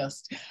tears,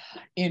 just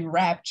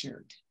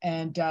enraptured.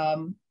 And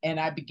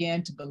I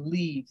began to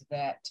believe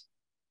that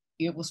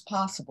it was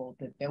possible,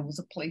 that there was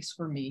a place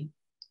for me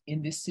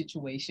in this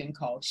situation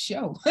called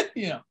show,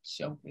 you know,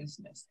 show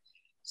business.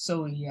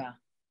 So yeah,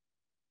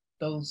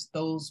 those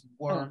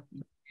were,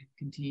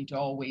 continue to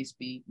always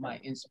be my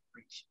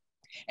inspiration.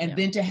 And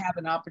then to have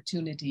an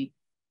opportunity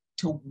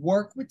to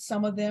work with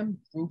some of them,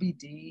 Ruby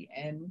Dee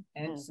and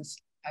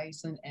Sister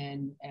Tyson,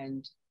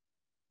 and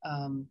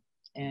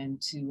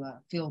to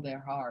feel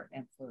their heart,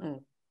 and for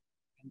and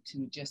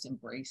to just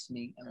embrace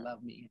me and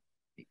love me, and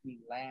make me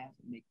laugh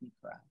and make me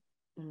cry.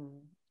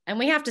 And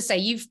we have to say,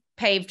 you've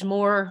paved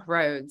more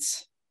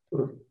roads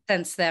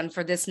since then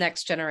for this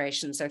next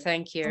generation. So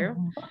thank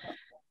you.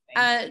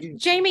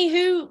 Jamie,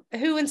 who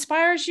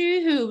inspires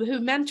you? Who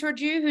mentored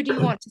you? Who do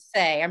you want to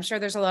say? I'm sure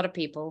there's a lot of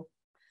people.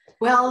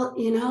 Well,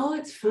 you know,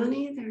 it's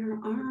funny, there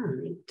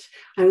aren't.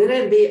 I'm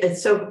going to be,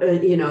 it's so,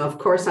 you know, of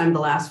course, I'm the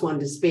last one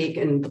to speak,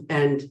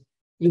 and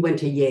you went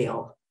to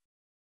Yale.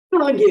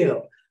 Thank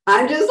you.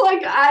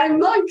 I'm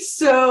like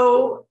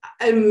so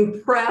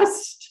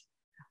impressed.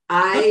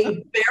 I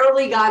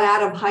barely got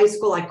out of high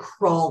school. I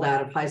crawled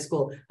out of high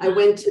school. I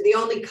went to the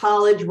only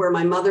college where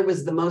my mother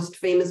was the most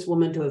famous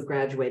woman to have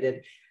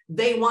graduated.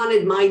 They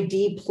wanted my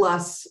D+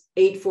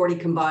 840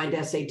 combined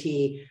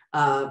SAT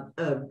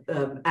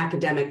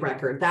academic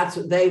record. That's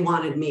what they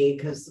wanted me,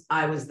 because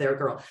I was their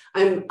girl.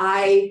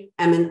 I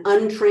am an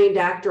untrained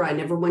actor. I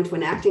never went to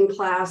an acting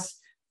class.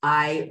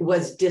 I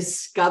was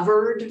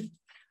discovered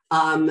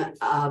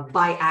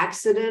by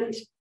accident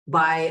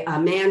by a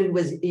man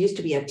who used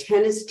to be a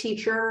tennis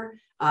teacher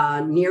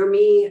near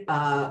me,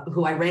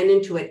 who I ran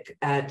into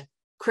at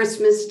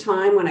Christmas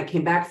time when I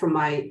came back from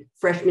my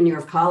freshman year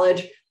of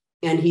college.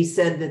 And he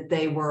said that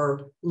they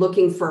were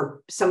looking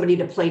for somebody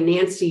to play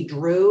Nancy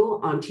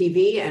Drew on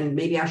TV, and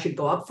maybe I should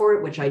go up for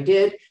it, which I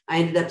did. I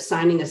ended up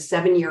signing a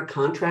 7-year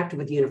contract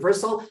with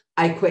Universal.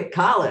 I quit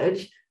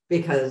college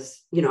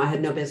because, you know, I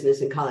had no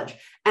business in college.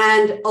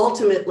 And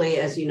ultimately,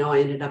 as you know, I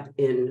ended up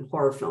in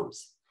horror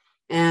films.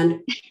 And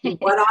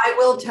what I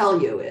will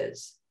tell you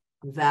is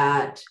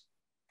that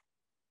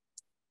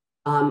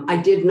I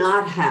did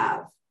not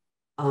have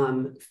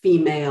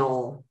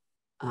female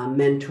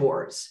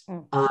mentors.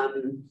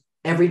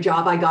 Every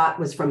job I got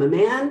was from a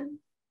man.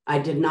 I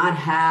did not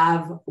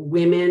have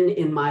women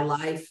in my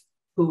life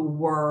who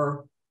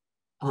were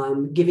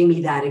giving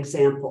me that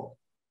example.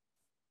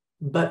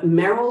 But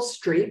Meryl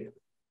Streep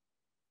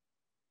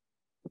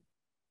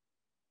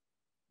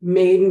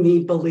made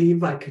me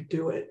believe I could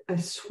do it. I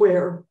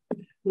swear,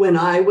 when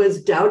I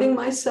was doubting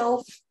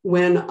myself,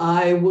 when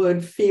I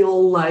would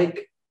feel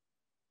like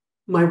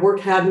my work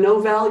had no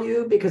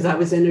value because I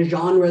was in a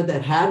genre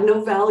that had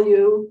no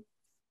value,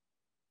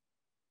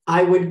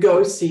 I would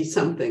go see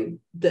something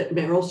that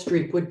Meryl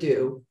Streep would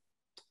do,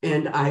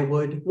 and I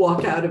would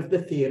walk out of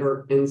the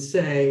theater and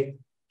say,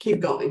 keep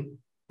going,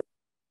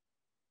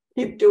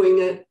 keep doing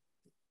it,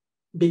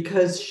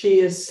 because she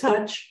is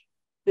such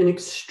an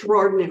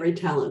extraordinary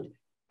talent.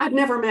 I've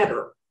never met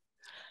her.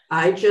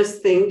 I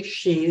just think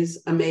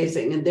she's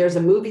amazing. And there's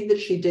a movie that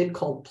she did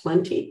called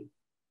Plenty.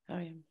 Oh,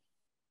 yeah.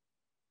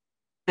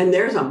 And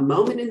there's a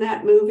moment in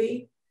that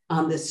movie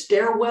on the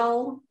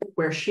stairwell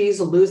where she's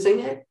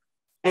losing it.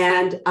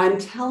 And I'm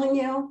telling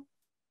you,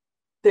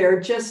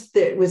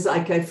 it was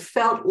like, I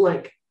felt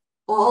like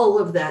all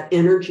of that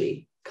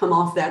energy come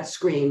off that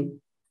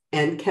screen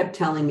and kept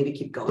telling me to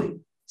keep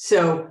going.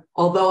 So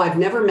although I've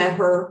never met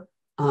her,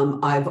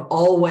 I've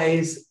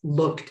always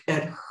looked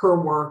at her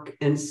work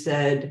and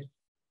said,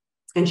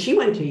 and she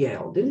went to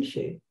Yale, didn't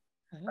she?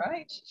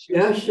 Right.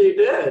 Yeah, she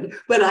did.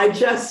 But I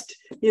just,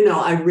 you know,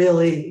 I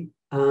really,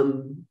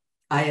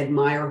 I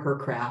admire her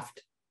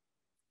craft.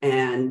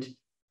 And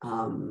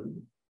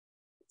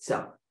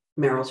so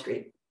Meryl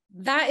Streep.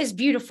 That is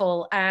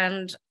beautiful.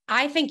 And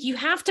I think you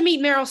have to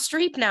meet Meryl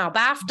Streep now.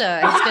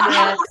 BAFTA is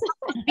going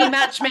to be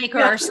matchmaker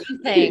or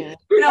something.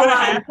 You know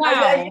what?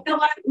 Wow. You know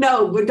what?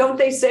 No, but don't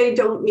they say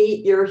don't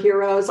meet your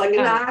heroes? Like,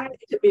 no, I need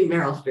to meet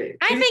Meryl Streep.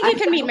 I think you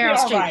can meet Meryl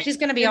Streep. Right. She's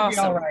going to be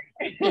awesome. All right.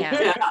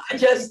 Yeah.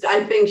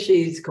 I think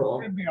she's cool.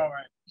 She'll be all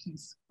right.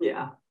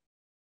 Yeah.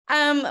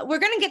 We're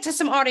going to get to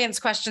some audience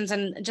questions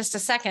in just a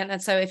second.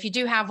 And so if you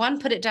do have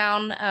one, put it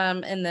down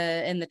in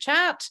the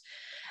chat.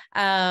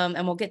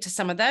 And we'll get to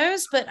some of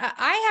those. But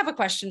I have a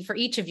question for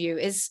each of you.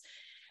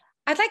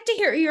 I'd like to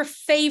hear your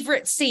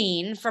favorite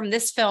scene from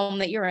this film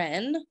that you're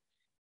in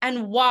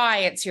and why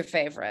it's your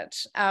favorite.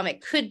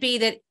 It could be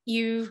that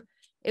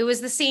it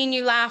was the scene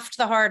you laughed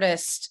the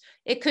hardest.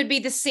 It could be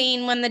the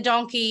scene when the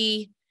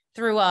donkey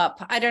threw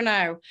up. I don't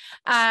know.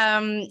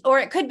 Or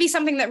it could be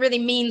something that really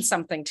means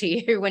something to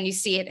you when you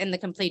see it in the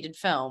completed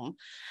film.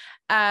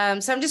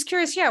 So I'm just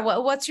curious, yeah,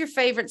 what's your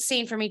favorite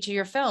scene from each of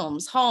your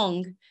films?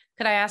 Hong,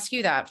 could I ask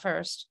you that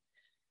first?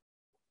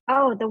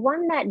 Oh, the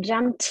one that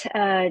jumped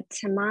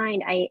to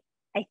mind, I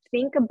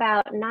think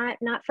about not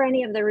for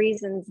any of the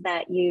reasons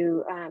that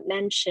you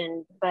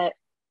mentioned, but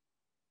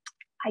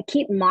I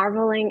keep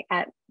marveling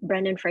at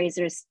Brendan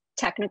Fraser's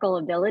technical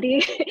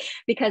ability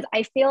because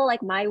I feel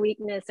like my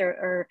weakness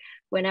or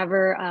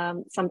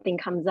whenever something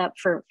comes up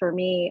for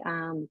me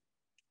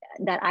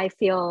that I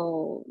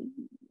feel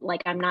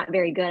like I'm not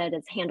very good at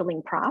is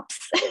handling props.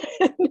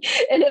 And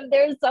if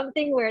there's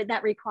something where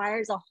that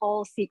requires a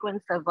whole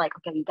sequence of like,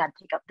 okay, you got to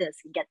pick up this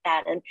and get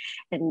that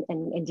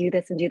and do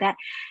this and do that,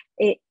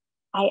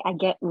 I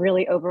get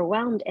really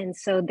overwhelmed. And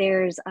so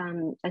there's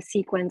a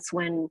sequence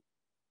when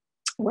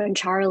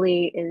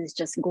Charlie is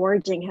just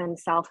gorging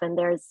himself and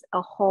there's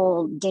a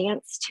whole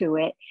dance to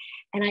it.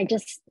 And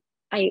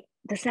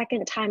the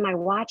second time I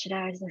watched it,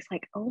 I was just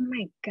like, oh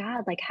my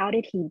God, like, how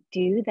did he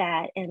do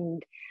that?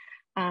 And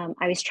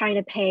I was trying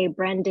to pay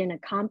Brendan a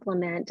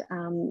compliment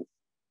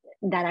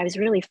that I was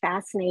really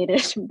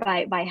fascinated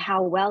by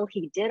how well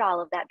he did all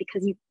of that,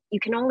 because you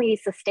can only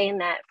sustain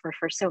that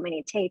for so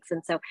many takes.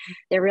 And so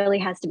there really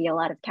has to be a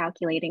lot of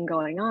calculating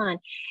going on.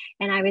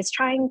 And I was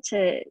trying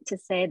to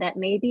say that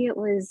maybe it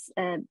was,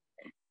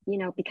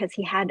 because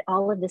he had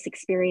all of this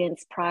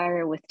experience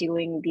prior with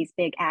doing these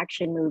big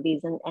action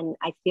movies. And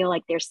I feel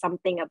like there's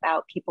something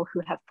about people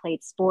who have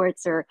played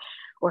sports or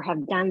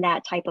have done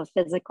that type of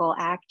physical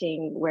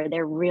acting where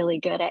they're really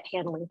good at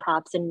handling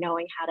props and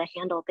knowing how to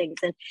handle things.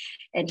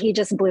 And he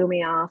just blew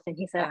me off. And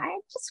he said, I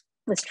just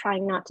was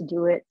trying not to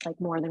do it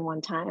like more than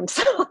one time.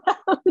 So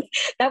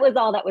that was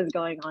all that was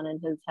going on in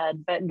his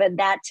head. But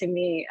that to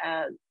me,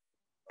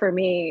 for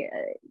me,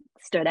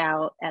 stood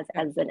out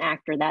as an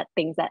actor, that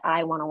things that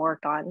I want to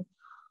work on.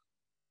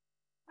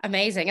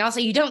 Amazing.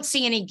 Also, you don't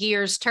see any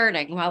gears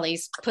turning while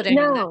he's putting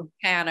the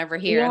pan over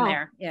here and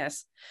there.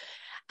 Yes.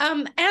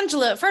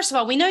 Angela, first of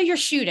all, we know you're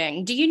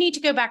shooting. Do you need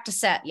to go back to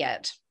set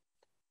yet?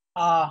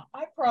 I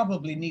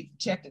probably need to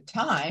check the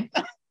time.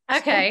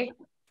 Okay.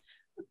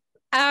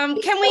 Can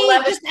we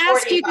just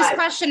ask you this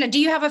question? Do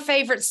you have a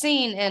favorite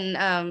scene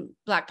in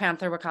Black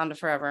Panther: Wakanda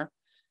Forever?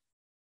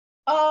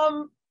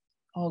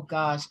 Oh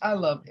gosh, I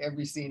love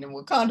every scene in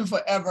Wakanda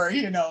Forever,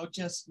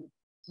 just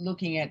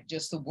looking at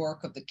just the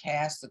work of the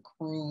cast, the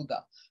crew,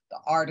 the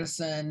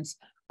artisans.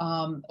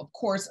 Of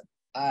course,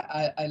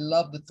 I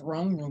love the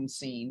throne room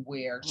scene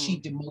where she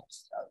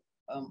demotes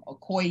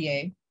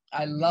Okoye.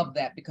 I love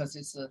that because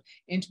it's an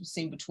intimate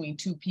scene between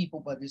two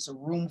people, but it's a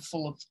room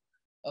full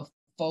of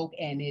folk,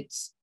 and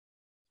it's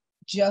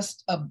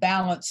just a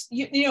balance.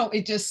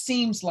 It just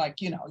seems like,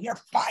 you're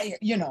fired,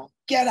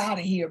 get out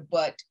of here.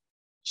 But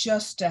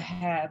just to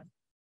have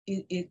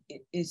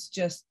it's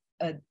just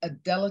a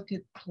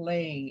delicate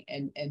playing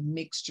and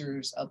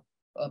mixtures of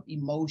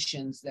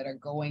emotions that are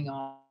going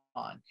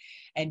on.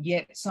 And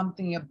yet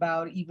something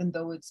about, even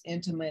though it's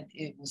intimate,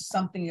 it was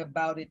something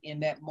about it in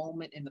that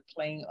moment, in the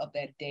playing of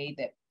that day,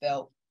 that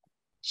felt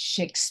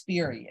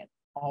Shakespearean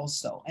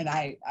also. And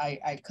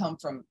I come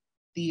from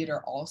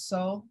theater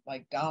also,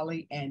 like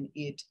Dolly, and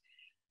it's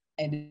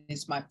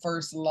my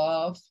first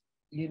love,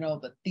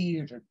 the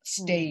theater, the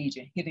stage,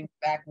 and hitting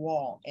the back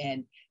wall,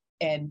 and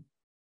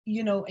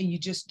you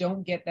just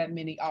don't get that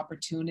many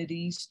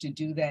opportunities to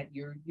do that.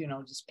 You're,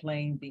 just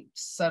playing, being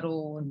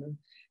subtle, and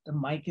the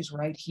mic is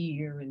right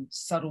here, and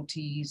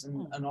subtleties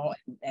and all,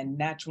 and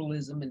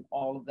naturalism and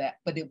all of that.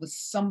 But it was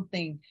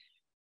something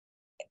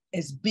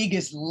as big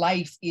as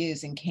life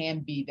is and can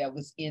be that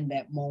was in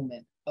that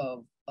moment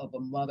of a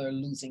mother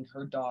losing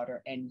her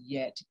daughter, and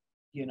yet,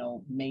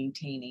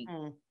 maintaining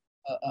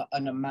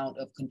an amount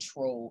of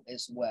control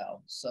as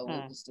well. So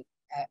it was,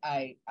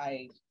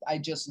 I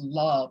just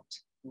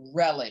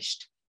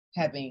relished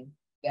having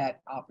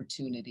that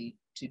opportunity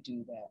to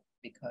do that,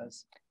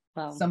 because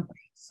some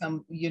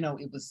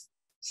it was,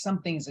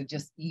 some things are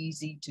just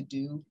easy to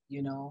do,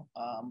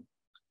 and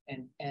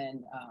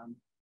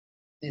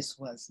this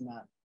was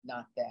not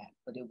that,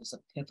 but it was a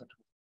pivotal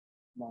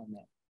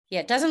moment. Yeah,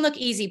 it doesn't look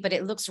easy, but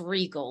it looks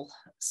regal.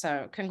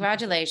 So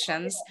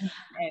congratulations.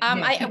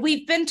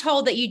 We've been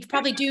told that you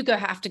probably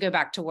have to go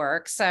back to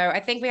work. So I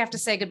think we have to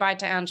say goodbye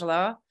to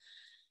Angela.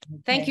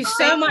 Thank you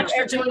so much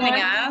for joining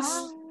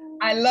us.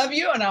 I love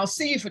you, and I'll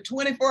see you for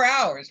 24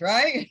 hours,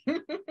 right?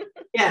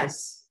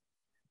 Yes.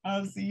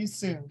 I'll see you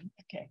soon.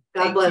 Okay.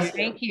 God bless you.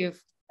 Thank you.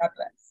 God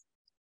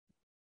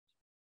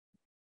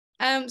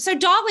bless. So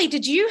Dolly,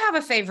 did you have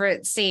a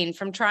favorite scene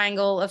from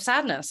Triangle of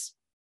Sadness?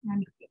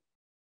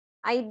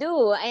 I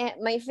do.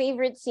 My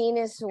favorite scene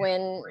is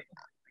when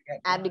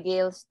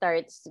Abigail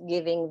starts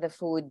giving the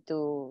food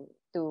to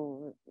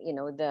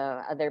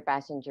the other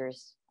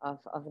passengers of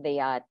the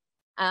yacht.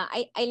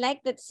 I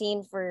like that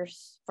scene for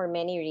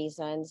many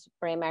reasons.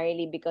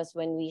 Primarily because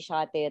when we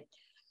shot it,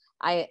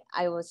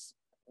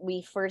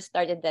 we first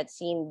started that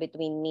scene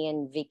between me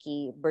and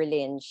Vicky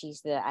Berlin.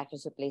 She's the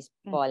actress who plays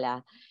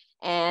Paula,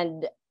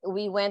 and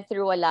we went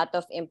through a lot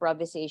of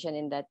improvisation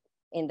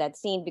in that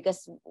scene,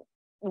 because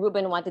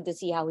Ruben wanted to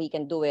see how he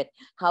can do it,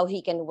 how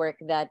he can work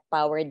that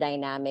power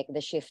dynamic,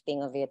 the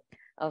shifting of it,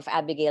 of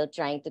Abigail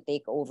trying to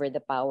take over the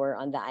power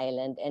on the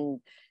island, and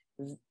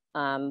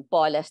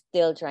Paula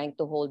still trying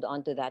to hold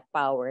on to that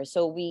power.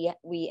 So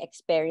we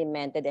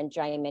experimented and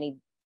tried many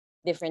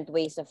different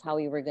ways of how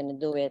we were going to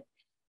do it.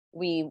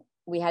 We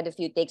had a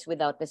few takes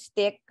without the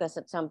stick, because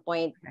at some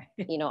point,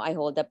 you know, I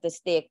hold up the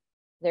stick.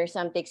 There's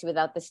some takes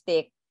without the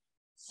stick.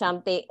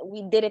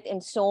 We did it in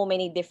so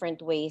many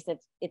different ways that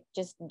it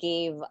just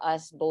gave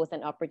us both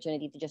an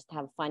opportunity to just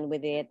have fun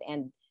with it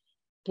and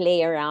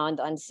play around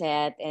on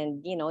set,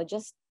 and, you know,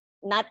 just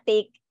not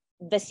take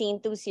the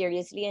scene too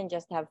seriously and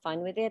just have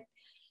fun with it.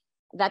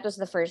 That was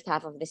the first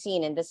half of the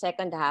scene. And the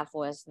second half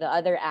was the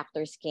other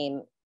actors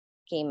came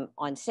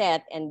on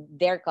set and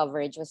their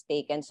coverage was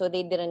taken. So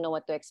they didn't know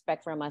what to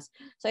expect from us.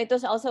 So it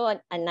was also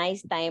a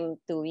nice time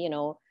to, you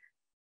know,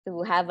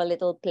 to have a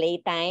little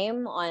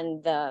playtime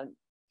on the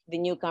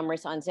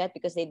newcomers on set,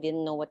 because they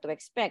didn't know what to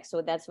expect.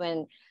 So that's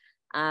when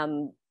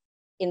on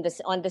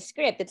the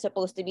script, it's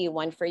supposed to be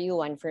one for you,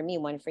 one for me,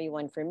 one for you,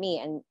 one for me.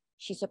 And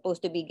she's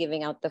supposed to be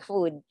giving out the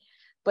food.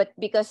 But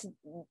because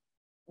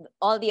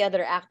all the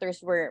other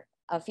actors were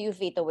a few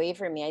feet away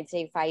from me, I'd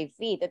say 5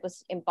 feet, it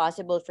was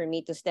impossible for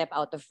me to step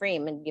out of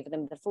frame and give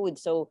them the food.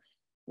 So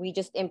we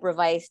just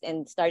improvised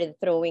and started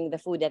throwing the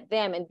food at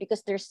them. And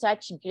because they're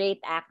such great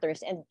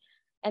actors,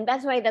 and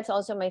that's why that's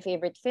also my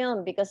favorite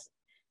film, because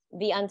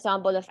the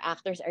ensemble of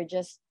actors are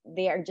just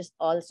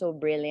all so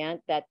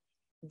brilliant that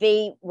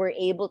they were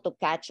able to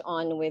catch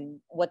on with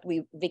what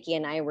Vicky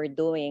and I were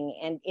doing.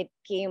 And it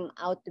came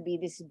out to be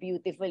this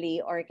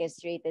beautifully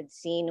orchestrated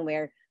scene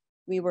where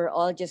we were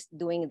all just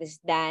doing this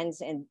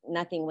dance and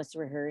nothing was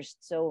rehearsed.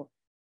 So,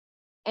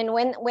 and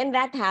when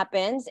that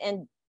happens,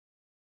 and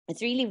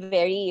it's really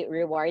very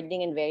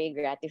rewarding and very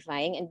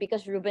gratifying. And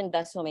because Ruben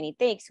does so many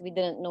takes, we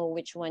didn't know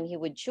which one he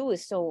would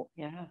choose. So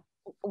Yeah.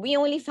 we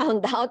only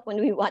found out when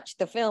we watched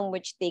the film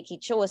which take he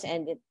chose,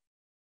 and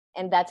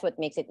that's what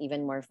makes it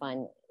even more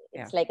fun.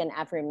 It's like an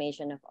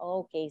affirmation of, oh,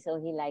 okay, so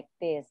he liked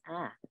this.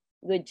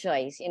 Good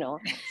choice, you know.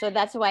 So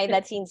that's why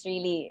that scene's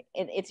really,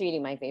 it's really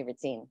my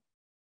favorite scene.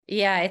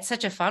 Yeah, it's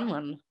such a fun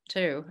one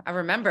too. I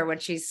remember when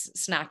she's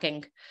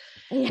snacking.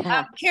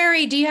 Yeah.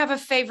 Kerry, do you have a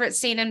favorite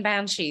scene in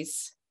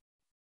Banshees?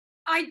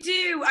 I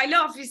do. I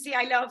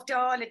loved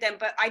all of them,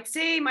 but I'd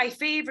say my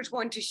favorite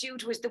one to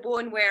shoot was the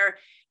one where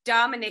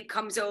Dominic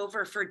comes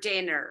over for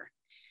dinner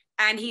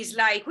and he's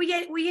like,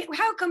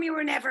 how come you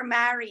were never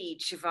married,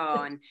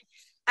 Siobhan?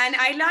 And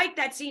I like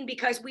that scene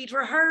because filmed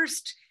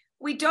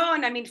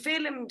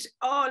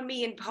all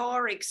me and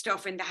Pádraig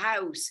stuff in the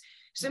house.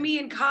 So me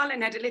and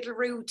Colin had a little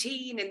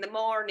routine in the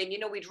morning, you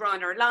know, we'd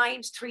run our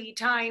lines 3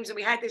 times and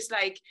we had this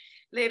like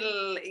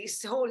little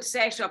whole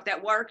setup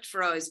that worked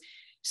for us.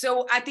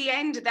 So at the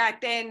end of that,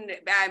 then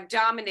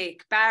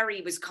Dominic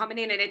Barry was coming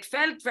in and it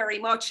felt very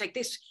much like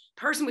this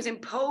person was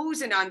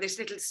imposing on this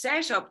little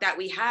setup that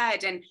we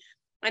had. And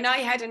I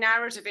had a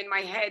narrative in my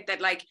head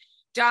that like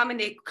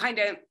Dominic kind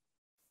of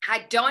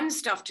had done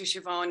stuff to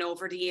Siobhan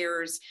over the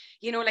years,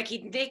 you know, like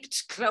he'd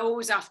nicked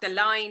clothes off the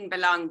line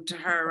belonged to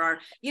her, or,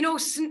 you know,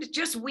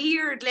 just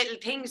weird little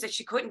things that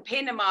she couldn't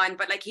pin him on,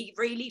 but like he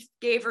really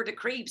gave her the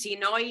creeps, he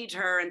annoyed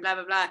her and blah,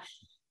 blah, blah.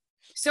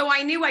 So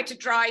I knew I had to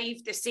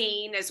drive the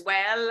scene as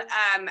well.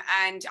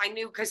 And I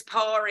knew because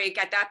Pádraig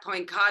at that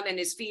point, Colin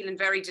is feeling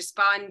very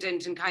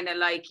despondent and kind of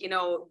like, you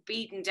know,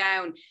 beaten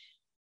down.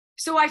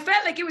 So I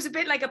felt like it was a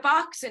bit like a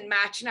boxing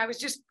match and I was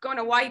just going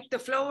to wipe the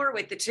floor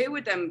with the two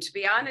of them, to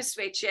be honest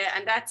with you.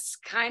 And that's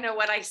kind of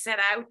what I set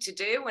out to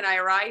do when I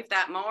arrived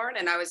that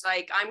morning. I was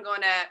like, I'm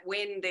going to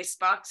win this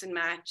boxing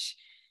match.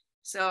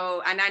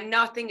 So, and then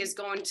nothing is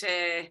going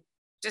to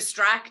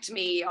distract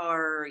me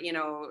or, you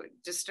know,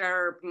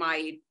 disturb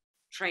my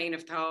train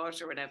of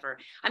thought or whatever.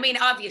 I mean,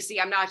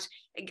 obviously I'm not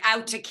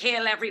out to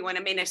kill everyone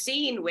I'm in a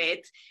scene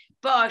with,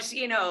 but,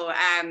 you know,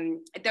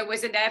 there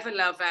was a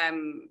level of,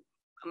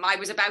 I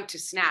was about to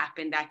snap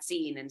in that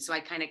scene. And so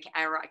I kind of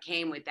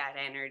came with that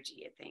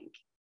energy, I think,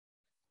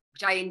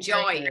 which I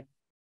enjoy.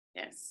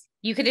 Yes.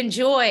 You could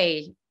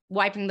enjoy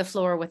wiping the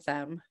floor with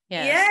them.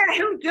 Yes. Yeah,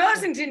 who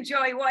doesn't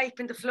enjoy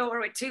wiping the floor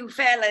with 2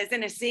 fellas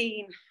in a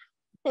scene?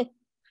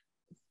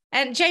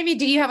 And Jamie,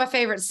 do you have a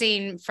favorite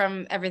scene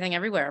from Everything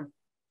Everywhere?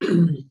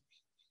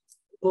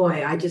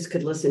 Boy, I just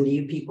could listen to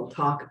you people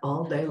talk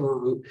all day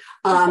long.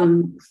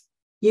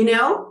 You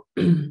know,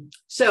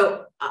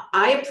 so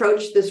I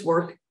approach this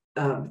work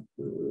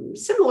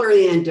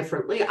similarly and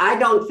differently. I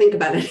don't think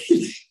about it.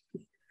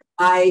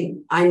 I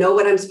know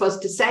what I'm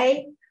supposed to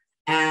say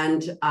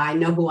and I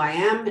know who I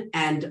am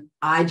and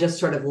I just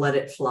sort of let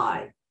it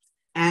fly.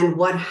 And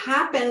what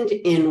happened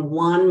in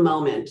one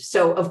moment,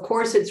 so of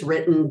course it's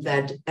written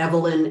that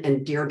Evelyn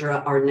and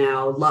Deirdre are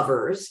now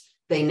lovers.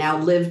 They now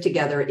live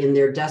together in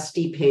their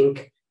dusty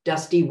pink,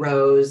 dusty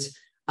rose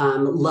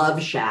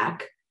love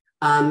shack.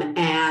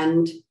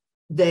 And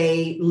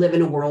they live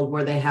in a world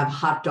where they have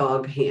hot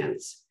dog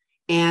hands.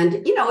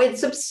 And, you know,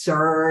 it's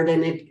absurd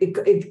and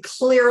it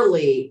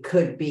clearly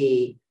could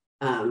be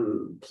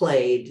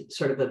played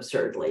sort of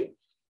absurdly.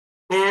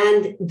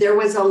 And there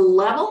was a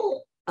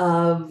level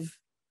of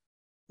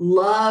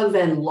love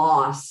and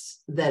loss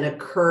that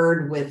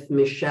occurred with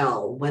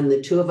Michelle when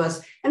the two of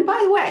us, and by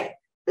the way,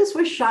 this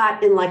was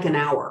shot in like an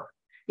hour.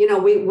 You know,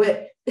 we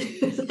like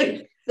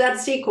that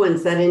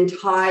sequence, that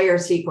entire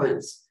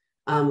sequence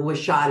was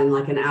shot in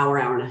like an hour,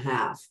 hour and a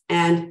half.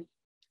 And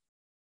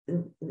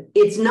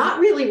it's not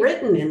really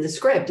written in the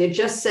script. It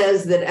just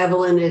says that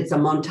Evelyn, it's a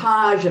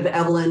montage of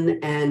Evelyn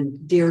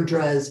and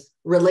Deirdre's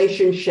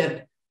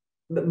relationship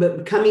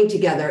coming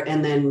together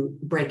and then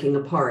breaking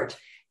apart.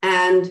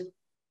 And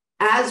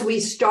as we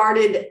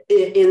started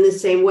in the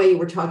same way you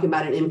were talking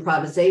about an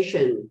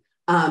improvisation,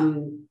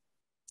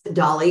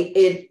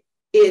 Dolly,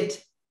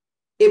 it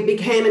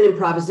became an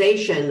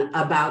improvisation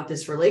about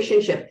this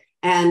relationship.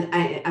 And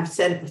I've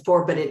said it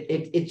before, but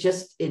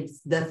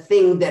it's the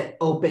thing that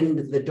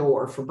opened the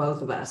door for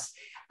both of us.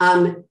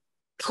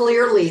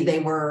 Clearly they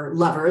were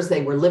lovers,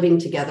 they were living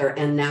together,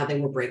 and now they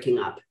were breaking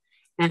up.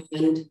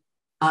 And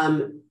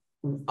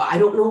I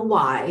don't know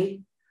why,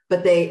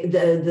 but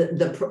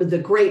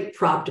the great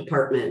prop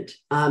department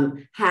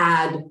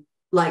had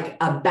like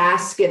a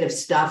basket of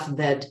stuff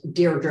that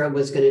Deirdre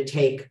was going to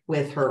take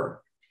with her.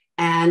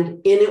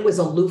 And in it was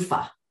a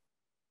loofah,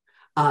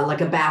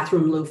 like a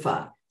bathroom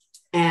loofah.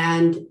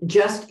 And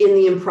just in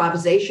the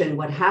improvisation,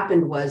 what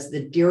happened was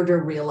that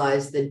Deirdre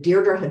realized that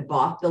Deirdre had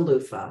bought the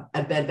loofah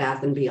at Bed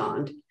Bath &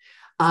 Beyond,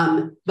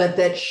 but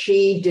that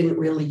she didn't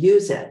really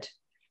use it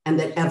and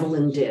that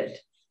Evelyn did.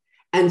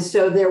 And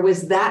so there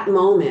was that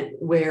moment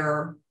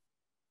where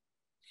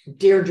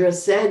Deirdre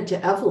said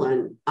to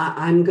Evelyn,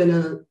 I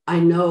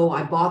know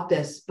I bought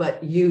this,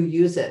 but you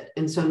use it.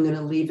 And so I'm going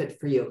to leave it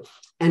for you.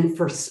 And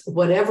for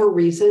whatever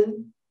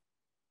reason,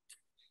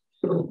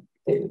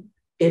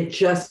 it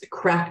just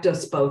cracked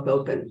us both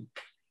open.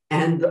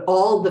 And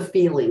all the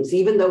feelings,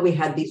 even though we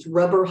had these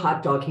rubber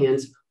hot dog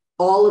hands,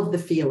 all of the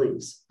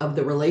feelings of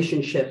the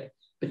relationship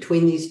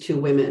between these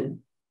two women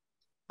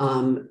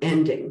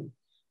ending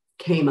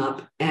came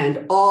up,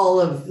 and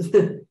all of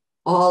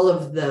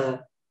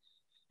the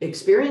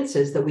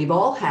experiences that we've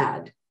all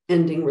had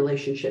ending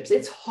relationships.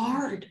 It's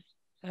hard.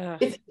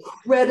 It's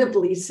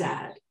incredibly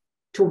sad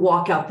to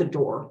walk out the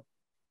door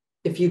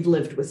if you've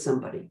lived with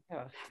somebody.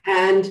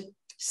 And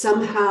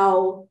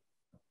somehow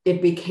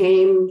it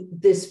became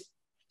this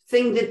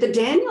thing that the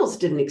Daniels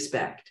didn't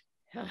expect.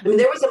 I mean,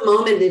 there was a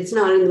moment, it's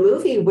not in the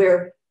movie,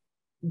 where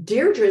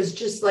Deirdre's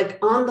just like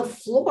on the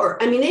floor.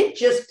 I mean, it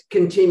just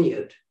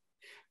continued.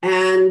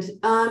 And,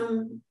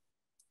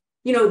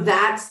 you know,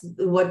 that's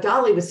what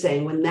Dolly was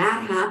saying. When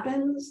that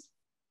happens,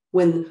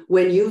 when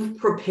you've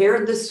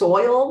prepared the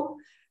soil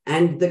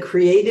and the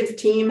creative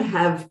team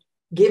have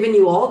given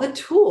you all the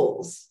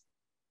tools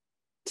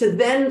to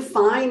then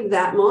find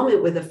that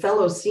moment with a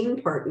fellow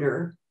scene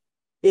partner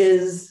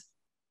is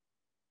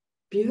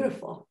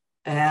beautiful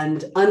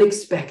and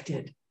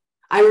unexpected.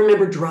 I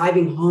remember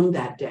driving home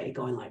that day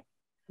going like,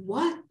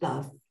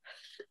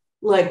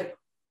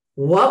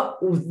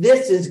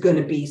 this was going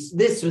to be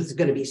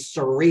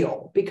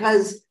surreal,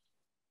 because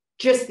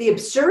just the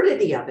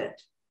absurdity of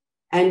it.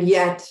 And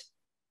yet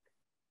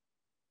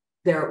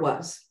there it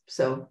was.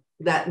 So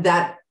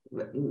that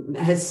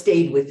has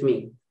stayed with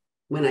me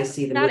when I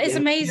see them. That is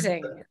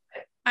amazing.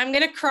 I'm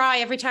going to cry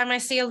every time I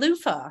see a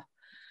loofah.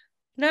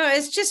 No,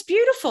 it's just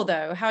beautiful,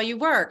 though, how you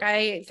work.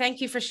 I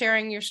thank you for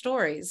sharing your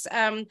stories.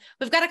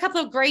 We've got a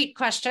couple of great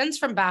questions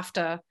from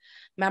BAFTA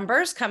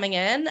members coming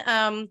in.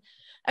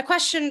 A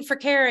question for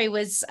Kerry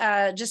was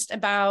just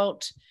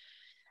about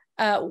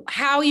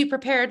how you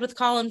prepared with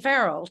Colin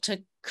Farrell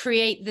to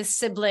create this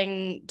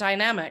sibling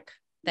dynamic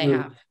they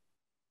have.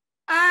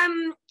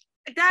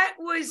 That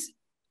was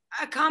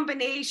a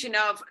combination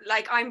of,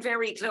 like, I'm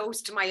very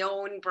close to my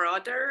own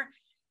brother.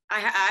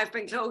 I've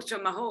been close to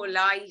him my whole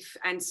life.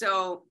 And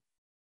so,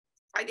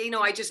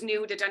 I just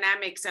knew the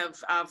dynamics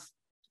of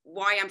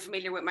why I'm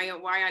familiar with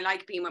why I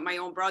like being with my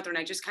own brother. And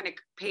I just kind of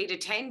paid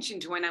attention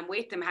to when I'm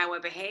with him, how I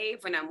behave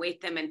when I'm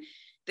with him, and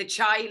the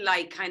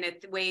childlike kind of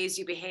ways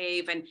you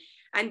behave, and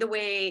the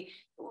way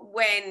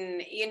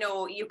when,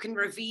 you can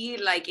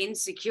reveal like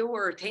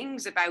insecure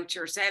things about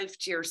yourself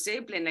to your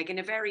sibling, like in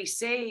a very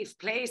safe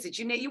place that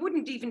you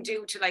wouldn't even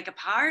do to like a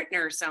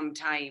partner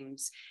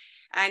sometimes.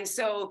 And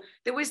so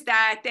there was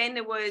that. Then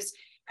there was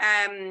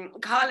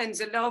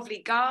Colin's a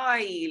lovely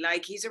guy.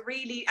 Like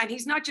and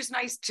he's not just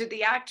nice to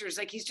the actors,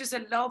 like he's just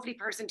a lovely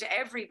person to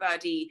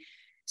everybody.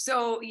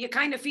 So you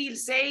kind of feel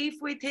safe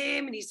with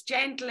him, and he's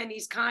gentle and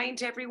he's kind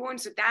to everyone.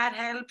 So that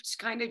helped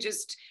kind of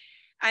just,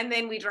 and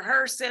then we'd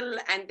rehearsal,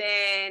 and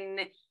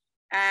then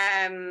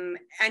I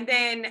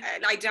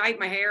dyed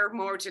my hair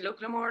more to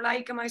look more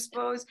like him, I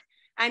suppose.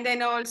 And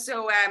then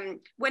also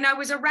when I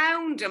was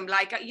around him,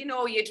 like,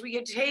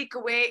 you'd take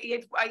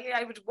away,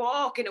 I would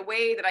walk in a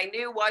way that I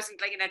knew wasn't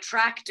like an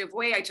attractive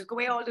way. I took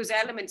away all those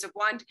elements of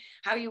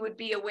how you would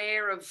be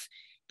aware of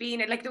being,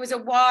 like there was a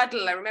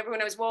waddle. I remember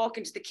when I was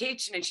walking to the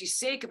kitchen and she's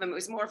sick of him, it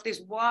was more of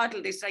this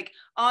waddle, this like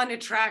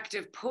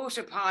unattractive, put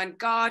upon,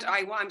 God,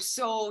 I'm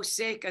so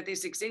sick of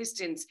this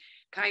existence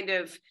kind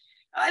of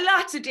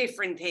lots of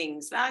different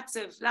things, lots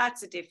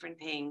of different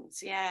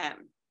things. Yeah.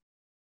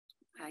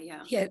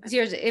 Yeah. Yeah,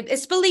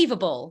 it's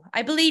believable.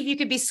 I believe you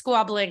could be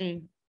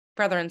squabbling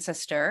brother and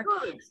sister.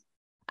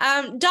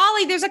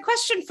 Dolly, there's a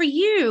question for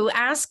you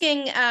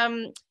asking,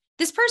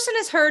 this person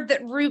has heard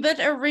that Ruben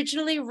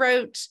originally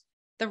wrote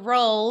the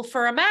role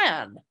for a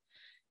man,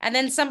 and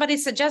then somebody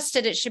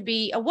suggested it should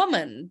be a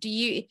woman.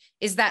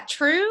 Is that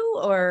true,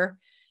 or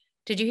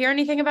did you hear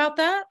anything about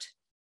that?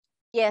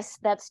 Yes,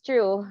 that's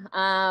true.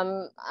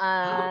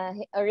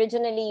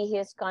 Originally,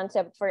 his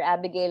concept for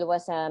Abigail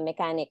was a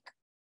mechanic,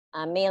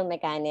 a male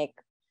mechanic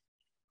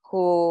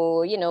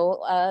who,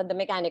 the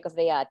mechanic of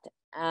the yacht.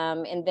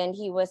 And then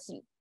he was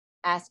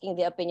asking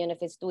the opinion of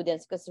his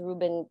students, because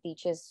Ruben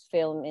teaches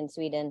film in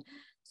Sweden.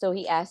 So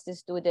he asked the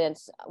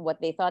students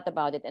what they thought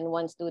about it. And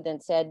one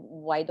student said,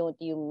 why don't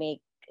you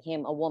make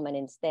him a woman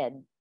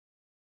instead?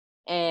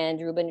 And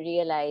Ruben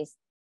realized,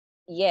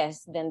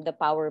 yes, then the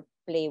power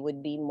play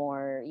would be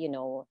more,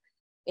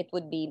 it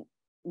would be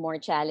more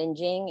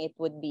challenging. It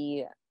would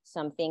be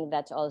something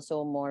that's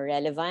also more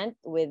relevant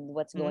with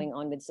what's going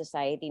on with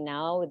society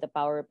now, with the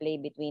power play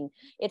between,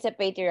 it's a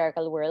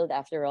patriarchal world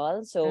after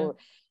all. So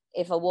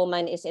if a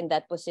woman is in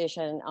that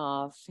position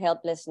of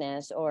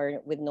helplessness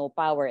or with no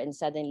power, and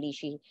suddenly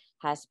she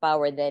has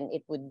power, then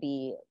it would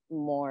be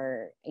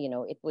more,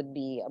 it would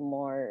be a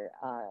more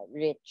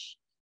rich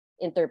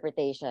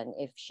interpretation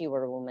if she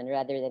were a woman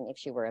rather than if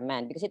she were a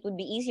man, because it would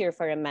be easier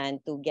for a man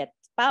to get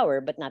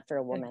power, but not for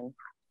a woman.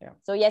 Yeah.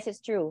 So yes,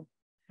 it's true.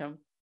 Yeah.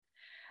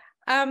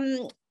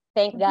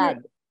 Thank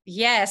God.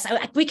 Yes,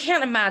 we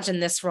can't imagine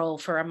this role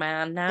for a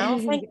man now.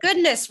 Thank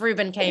goodness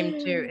Ruben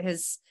came to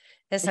his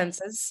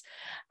senses.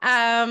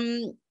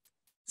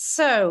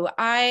 So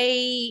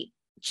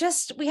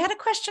we had a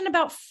question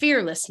about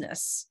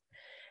fearlessness.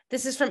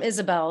 This is from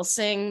Isabel,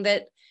 saying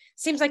that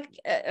seems like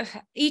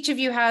each of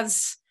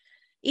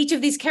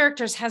these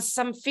characters has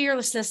some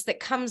fearlessness that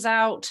comes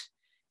out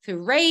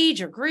through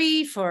rage or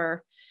grief,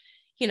 or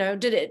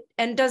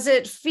does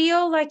it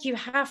feel like you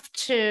have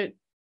to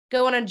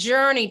go on a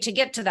journey to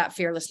get to that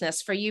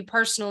fearlessness for you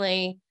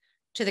personally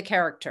to the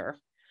character?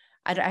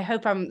 I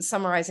hope I'm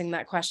summarizing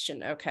that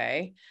question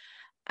okay.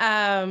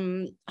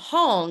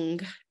 Hong,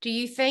 do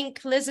you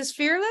think Liz is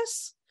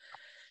fearless?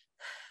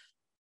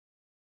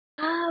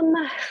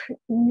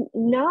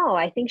 No,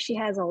 I think she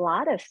has a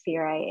lot of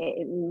fear.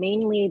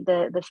 Mainly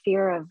the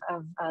fear of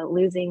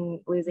losing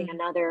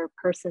another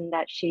person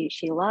that she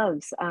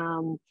loves.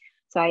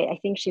 So I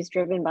think she's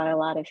driven by a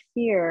lot of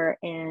fear,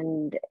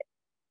 and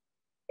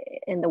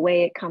the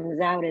way it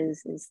comes out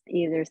is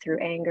either through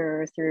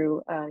anger or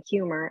through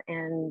humor.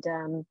 And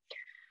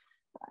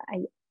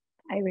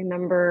I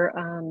remember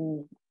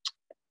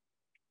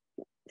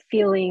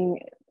feeling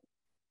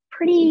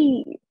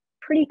pretty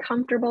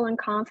comfortable and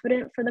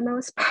confident for the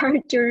most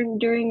part during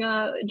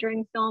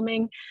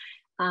filming.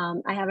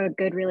 I have a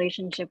good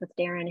relationship with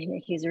Darren,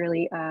 and he's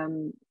really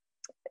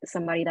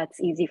somebody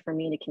that's easy for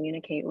me to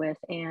communicate with.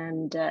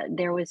 And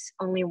there was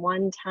only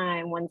one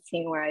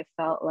scene where I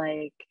felt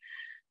like,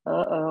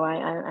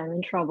 I'm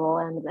in trouble,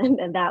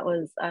 and that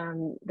was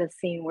the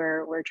scene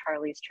where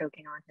Charlie's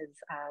choking on his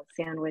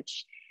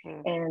sandwich.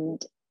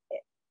 And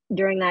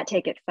during that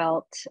take, it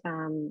felt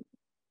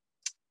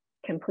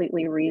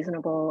completely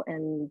reasonable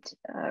and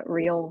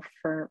real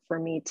for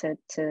me to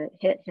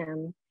hit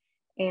him.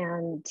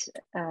 And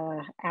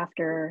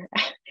after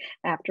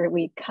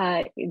we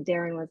cut,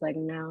 Darren was like,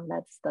 no,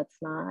 that's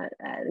not,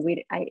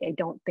 I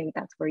don't think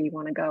that's where you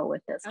want to go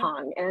with this,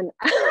 Hong. And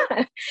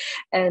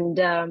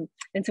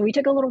and so we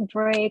took a little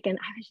break, and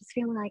I was just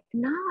feeling like,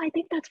 no, I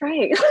think that's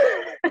right.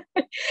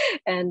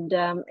 And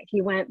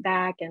he went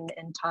back and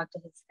talked to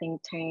his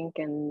think tank,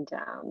 and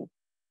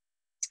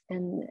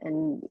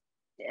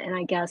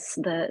I guess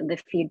the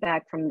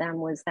feedback from them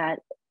was that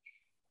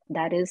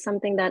is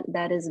something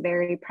that is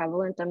very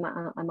prevalent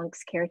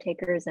amongst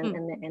caretakers,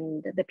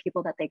 and the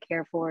people that they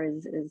care for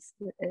is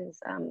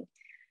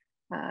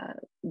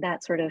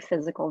that sort of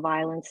physical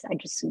violence. I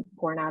just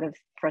born out of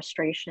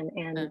frustration,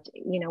 and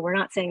we're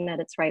not saying that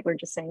it's right. We're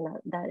just saying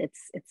that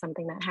it's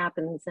something that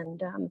happens,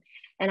 and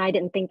I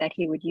didn't think that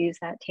he would use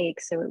that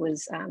take, so it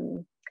was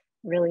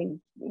really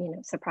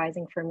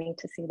surprising for me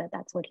to see that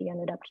that's what he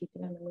ended up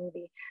keeping in the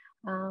movie.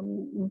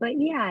 But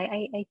yeah,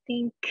 I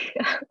think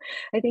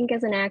I think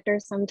as an actor,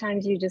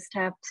 sometimes you just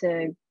have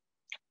to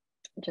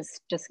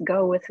just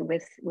go with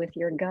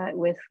your gut,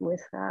 with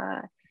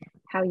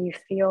how you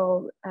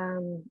feel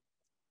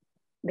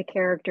the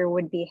character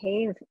would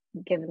behave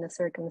given the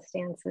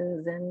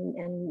circumstances,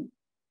 and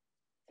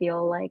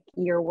feel like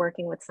you're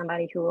working with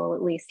somebody who will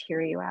at least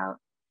hear you out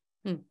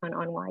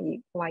on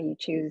why you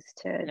choose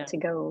to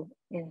go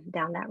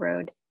down that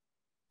road.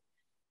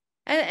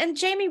 And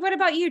Jamie, what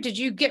about you? Did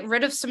you get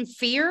rid of some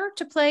fear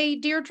to play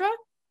Deirdre?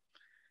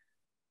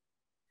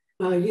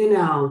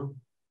 Well,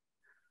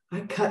 I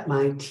cut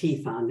my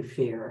teeth on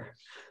fear.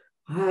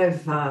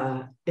 I've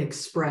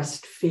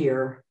expressed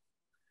fear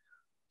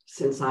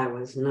since I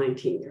was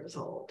 19 years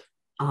old,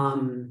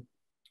 in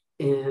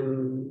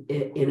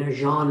a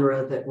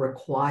genre that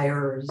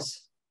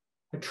requires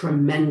a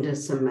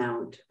tremendous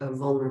amount of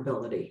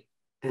vulnerability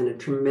and a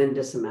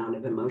tremendous amount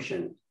of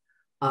emotion,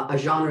 a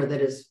genre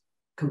that is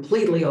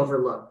completely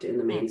overlooked in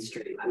the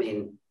mainstream. I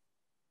mean,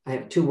 I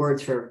have two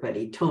words for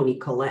everybody, Toni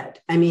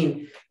Collette. I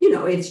mean, you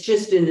know, it's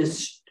just an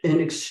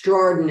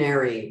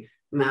extraordinary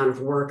amount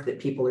of work that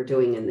people are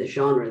doing in this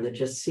genre that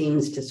just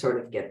seems to sort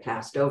of get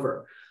passed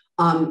over.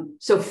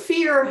 So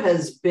fear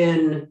has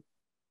been,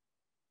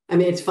 I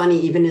mean, it's funny,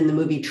 even in the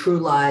movie True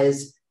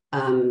Lies,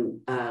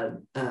 whatever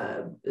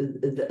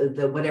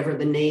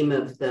the name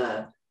of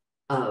the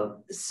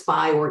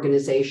spy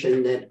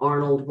organization that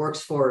Arnold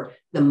works for,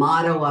 the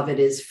motto of it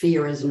is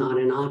fear is not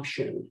an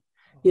option,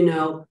 you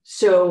know?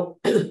 So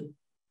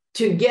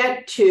to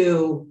get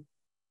to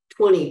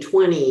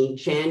 2020,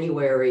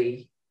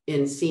 January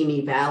in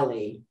Simi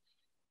Valley,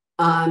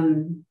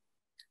 you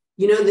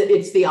know, that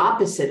it's the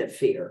opposite of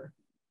fear.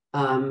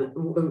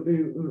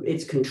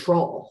 It's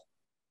control.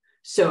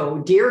 So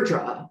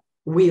Deirdre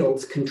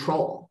wields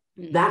control.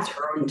 That's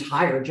her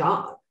entire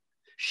job.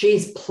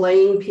 She's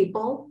playing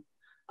people.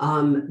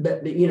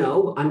 But, you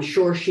know, I'm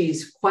sure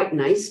she's quite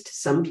nice to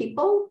some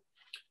people.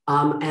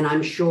 And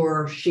I'm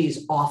sure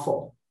she's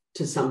awful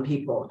to some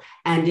people.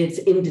 And it's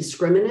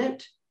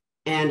indiscriminate.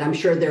 And I'm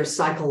sure there's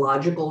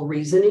psychological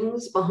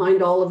reasonings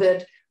behind all of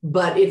it.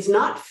 But it's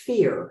not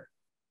fear.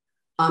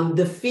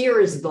 The fear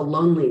is the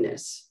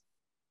loneliness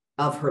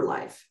of her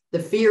life. The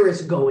fear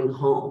is going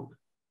home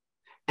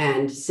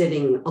and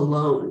sitting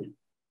alone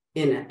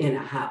in a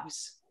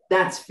house.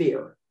 That's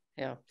fear.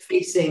 Yeah.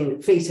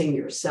 Facing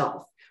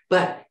yourself.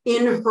 But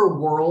in her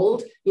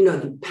world, you know,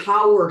 the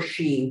power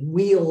she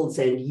wields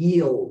and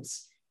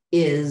yields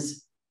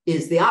is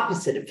the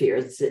opposite of fear.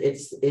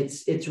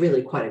 It's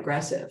really quite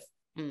aggressive.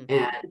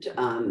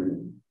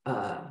 And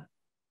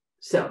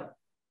so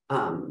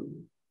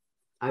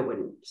I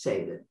wouldn't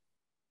say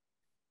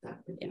that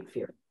would be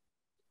fear.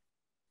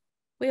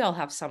 We all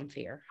have some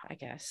fear, I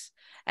guess.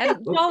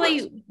 And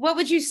Dolly, what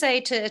would you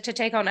say to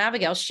take on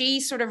Abigail? She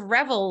sort of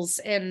revels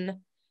in,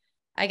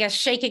 I guess,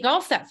 shaking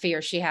off that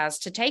fear she has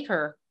to take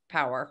her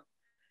power.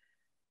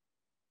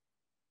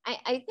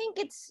 I think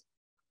it's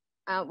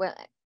well,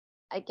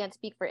 I can't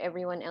speak for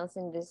everyone else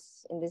in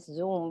this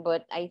Zoom,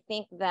 but I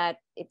think that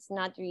it's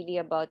not really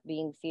about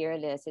being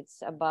fearless. It's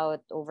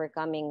about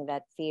overcoming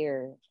that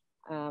fear.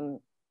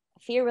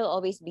 Fear will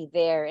always be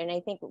there, and I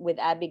think with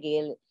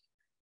Abigail,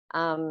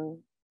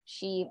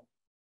 she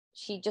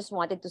just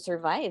wanted to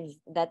survive.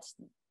 That's,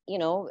 you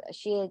know,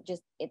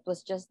 it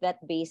was just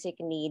that basic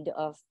need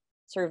of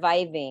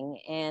surviving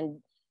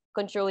and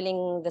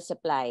controlling the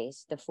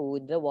supplies, the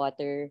food, the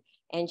water.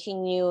 And she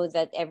knew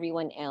that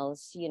everyone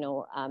else, you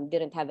know,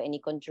 didn't have any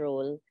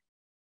control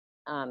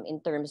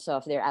in terms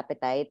of their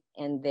appetite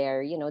and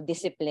their, you know,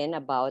 discipline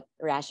about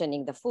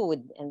rationing the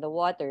food and the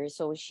water.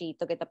 So she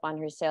took it upon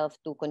herself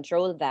to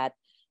control that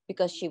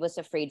because she was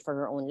afraid for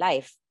her own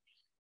life.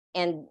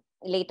 And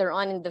later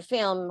on in the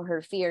film,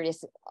 her fear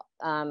is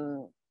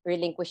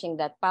relinquishing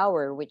that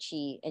power, which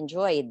she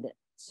enjoyed.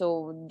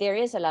 So there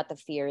is a lot of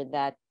fear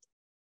that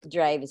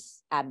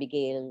drives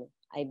Abigail,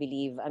 I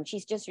believe.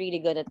 She's just really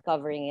good at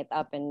covering it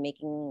up and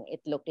making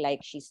it look like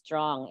she's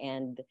strong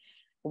and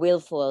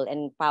willful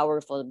and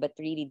powerful, but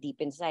really deep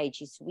inside,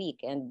 she's weak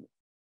and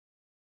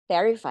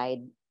terrified.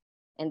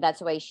 And that's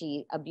why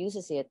she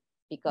abuses it,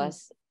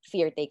 because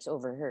fear takes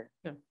over her.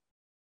 Yeah.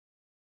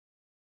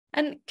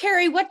 And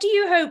Kerry, what do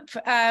you hope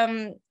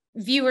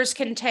viewers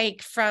can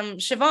take from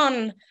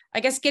Siobhan, I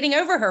guess, getting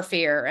over her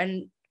fear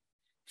and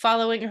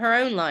following her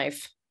own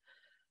life?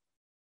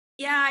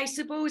 Yeah, I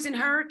suppose in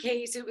her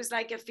case, it was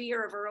like a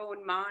fear of her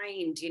own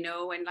mind, you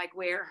know, and like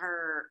where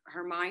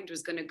her mind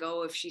was going to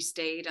go if she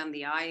stayed on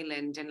the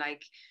island, and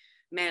like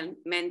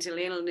mental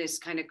illness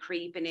kind of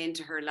creeping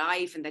into her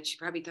life, and that she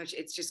probably thought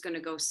it's just going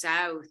to go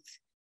south.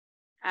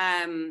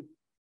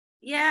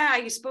 Yeah,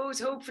 I suppose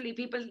hopefully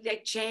people,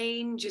 like,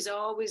 change is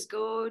always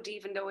good,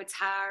 even though it's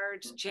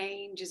hard.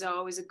 Change is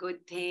always a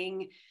good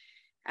thing.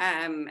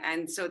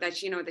 And so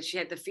that, you know, that she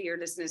had the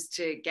fearlessness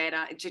to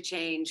to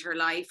change her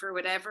life or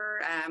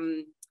whatever.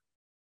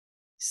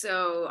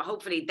 So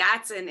hopefully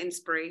that's an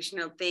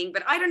inspirational thing.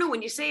 But I don't know,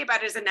 when you say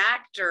about it as an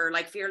actor,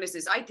 like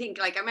fearlessness, I think,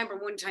 like, I remember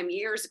one time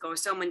years ago,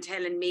 someone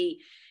telling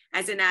me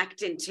as an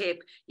acting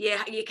tip,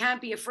 yeah, you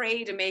can't be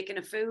afraid of making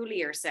a fool of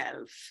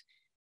yourself.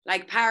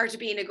 Like, part of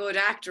being a good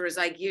actor is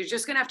like, you're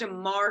just going to have to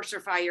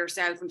mortify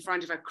yourself in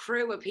front of a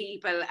crew of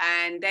people,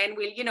 and then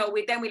we'll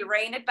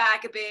rein it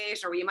back a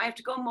bit, or you might have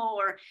to go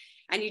more,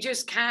 and you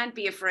just can't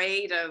be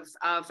afraid of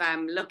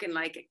looking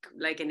like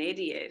an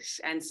idiot.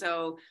 And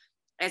so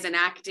as an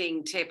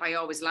acting tip, I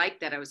always liked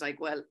that. I was like,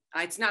 well,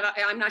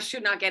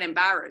 should not get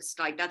embarrassed.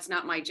 Like, that's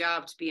not my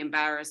job to be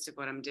embarrassed of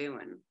what I'm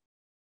doing.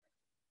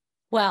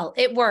 Well,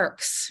 it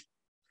works.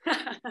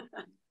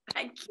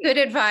 Thank you. Good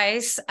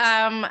advice.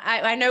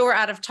 I know we're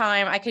out of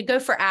time. I could go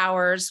for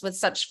hours with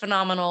such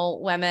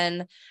phenomenal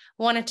women.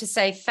 Wanted to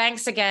say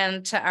thanks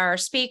again to our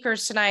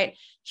speakers tonight.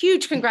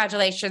 Huge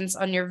congratulations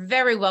on your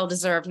very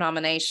well-deserved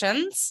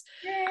nominations.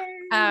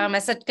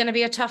 It's going to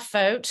be a tough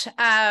vote.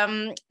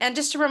 And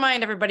just to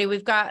remind everybody,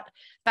 we've got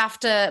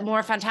BAFTA,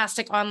 more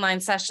fantastic online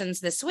sessions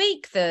this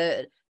week.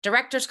 The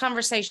director's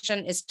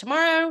conversation is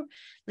tomorrow.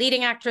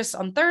 Leading actress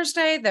on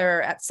Thursday.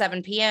 They're at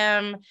 7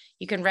 p.m.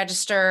 You can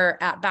register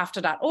at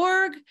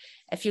BAFTA.org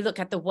if you look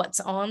at the What's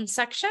On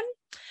section.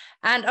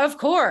 And of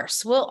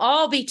course, we'll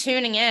all be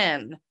tuning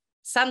in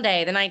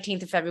Sunday, the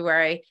 19th of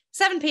February,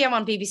 7 p.m.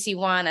 on BBC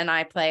One and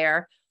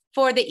iPlayer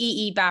for the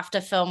EE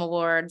BAFTA Film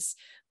Awards.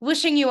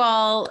 Wishing you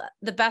all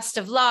the best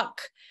of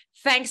luck.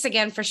 Thanks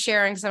again for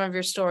sharing some of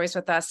your stories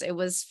with us. It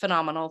was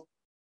phenomenal.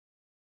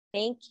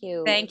 Thank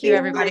you. Thank you,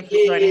 everybody, for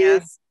joining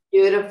us.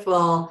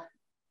 Beautiful.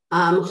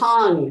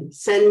 Hong,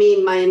 send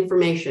me my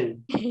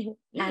information.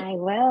 I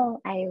will.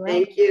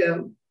 Thank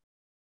you.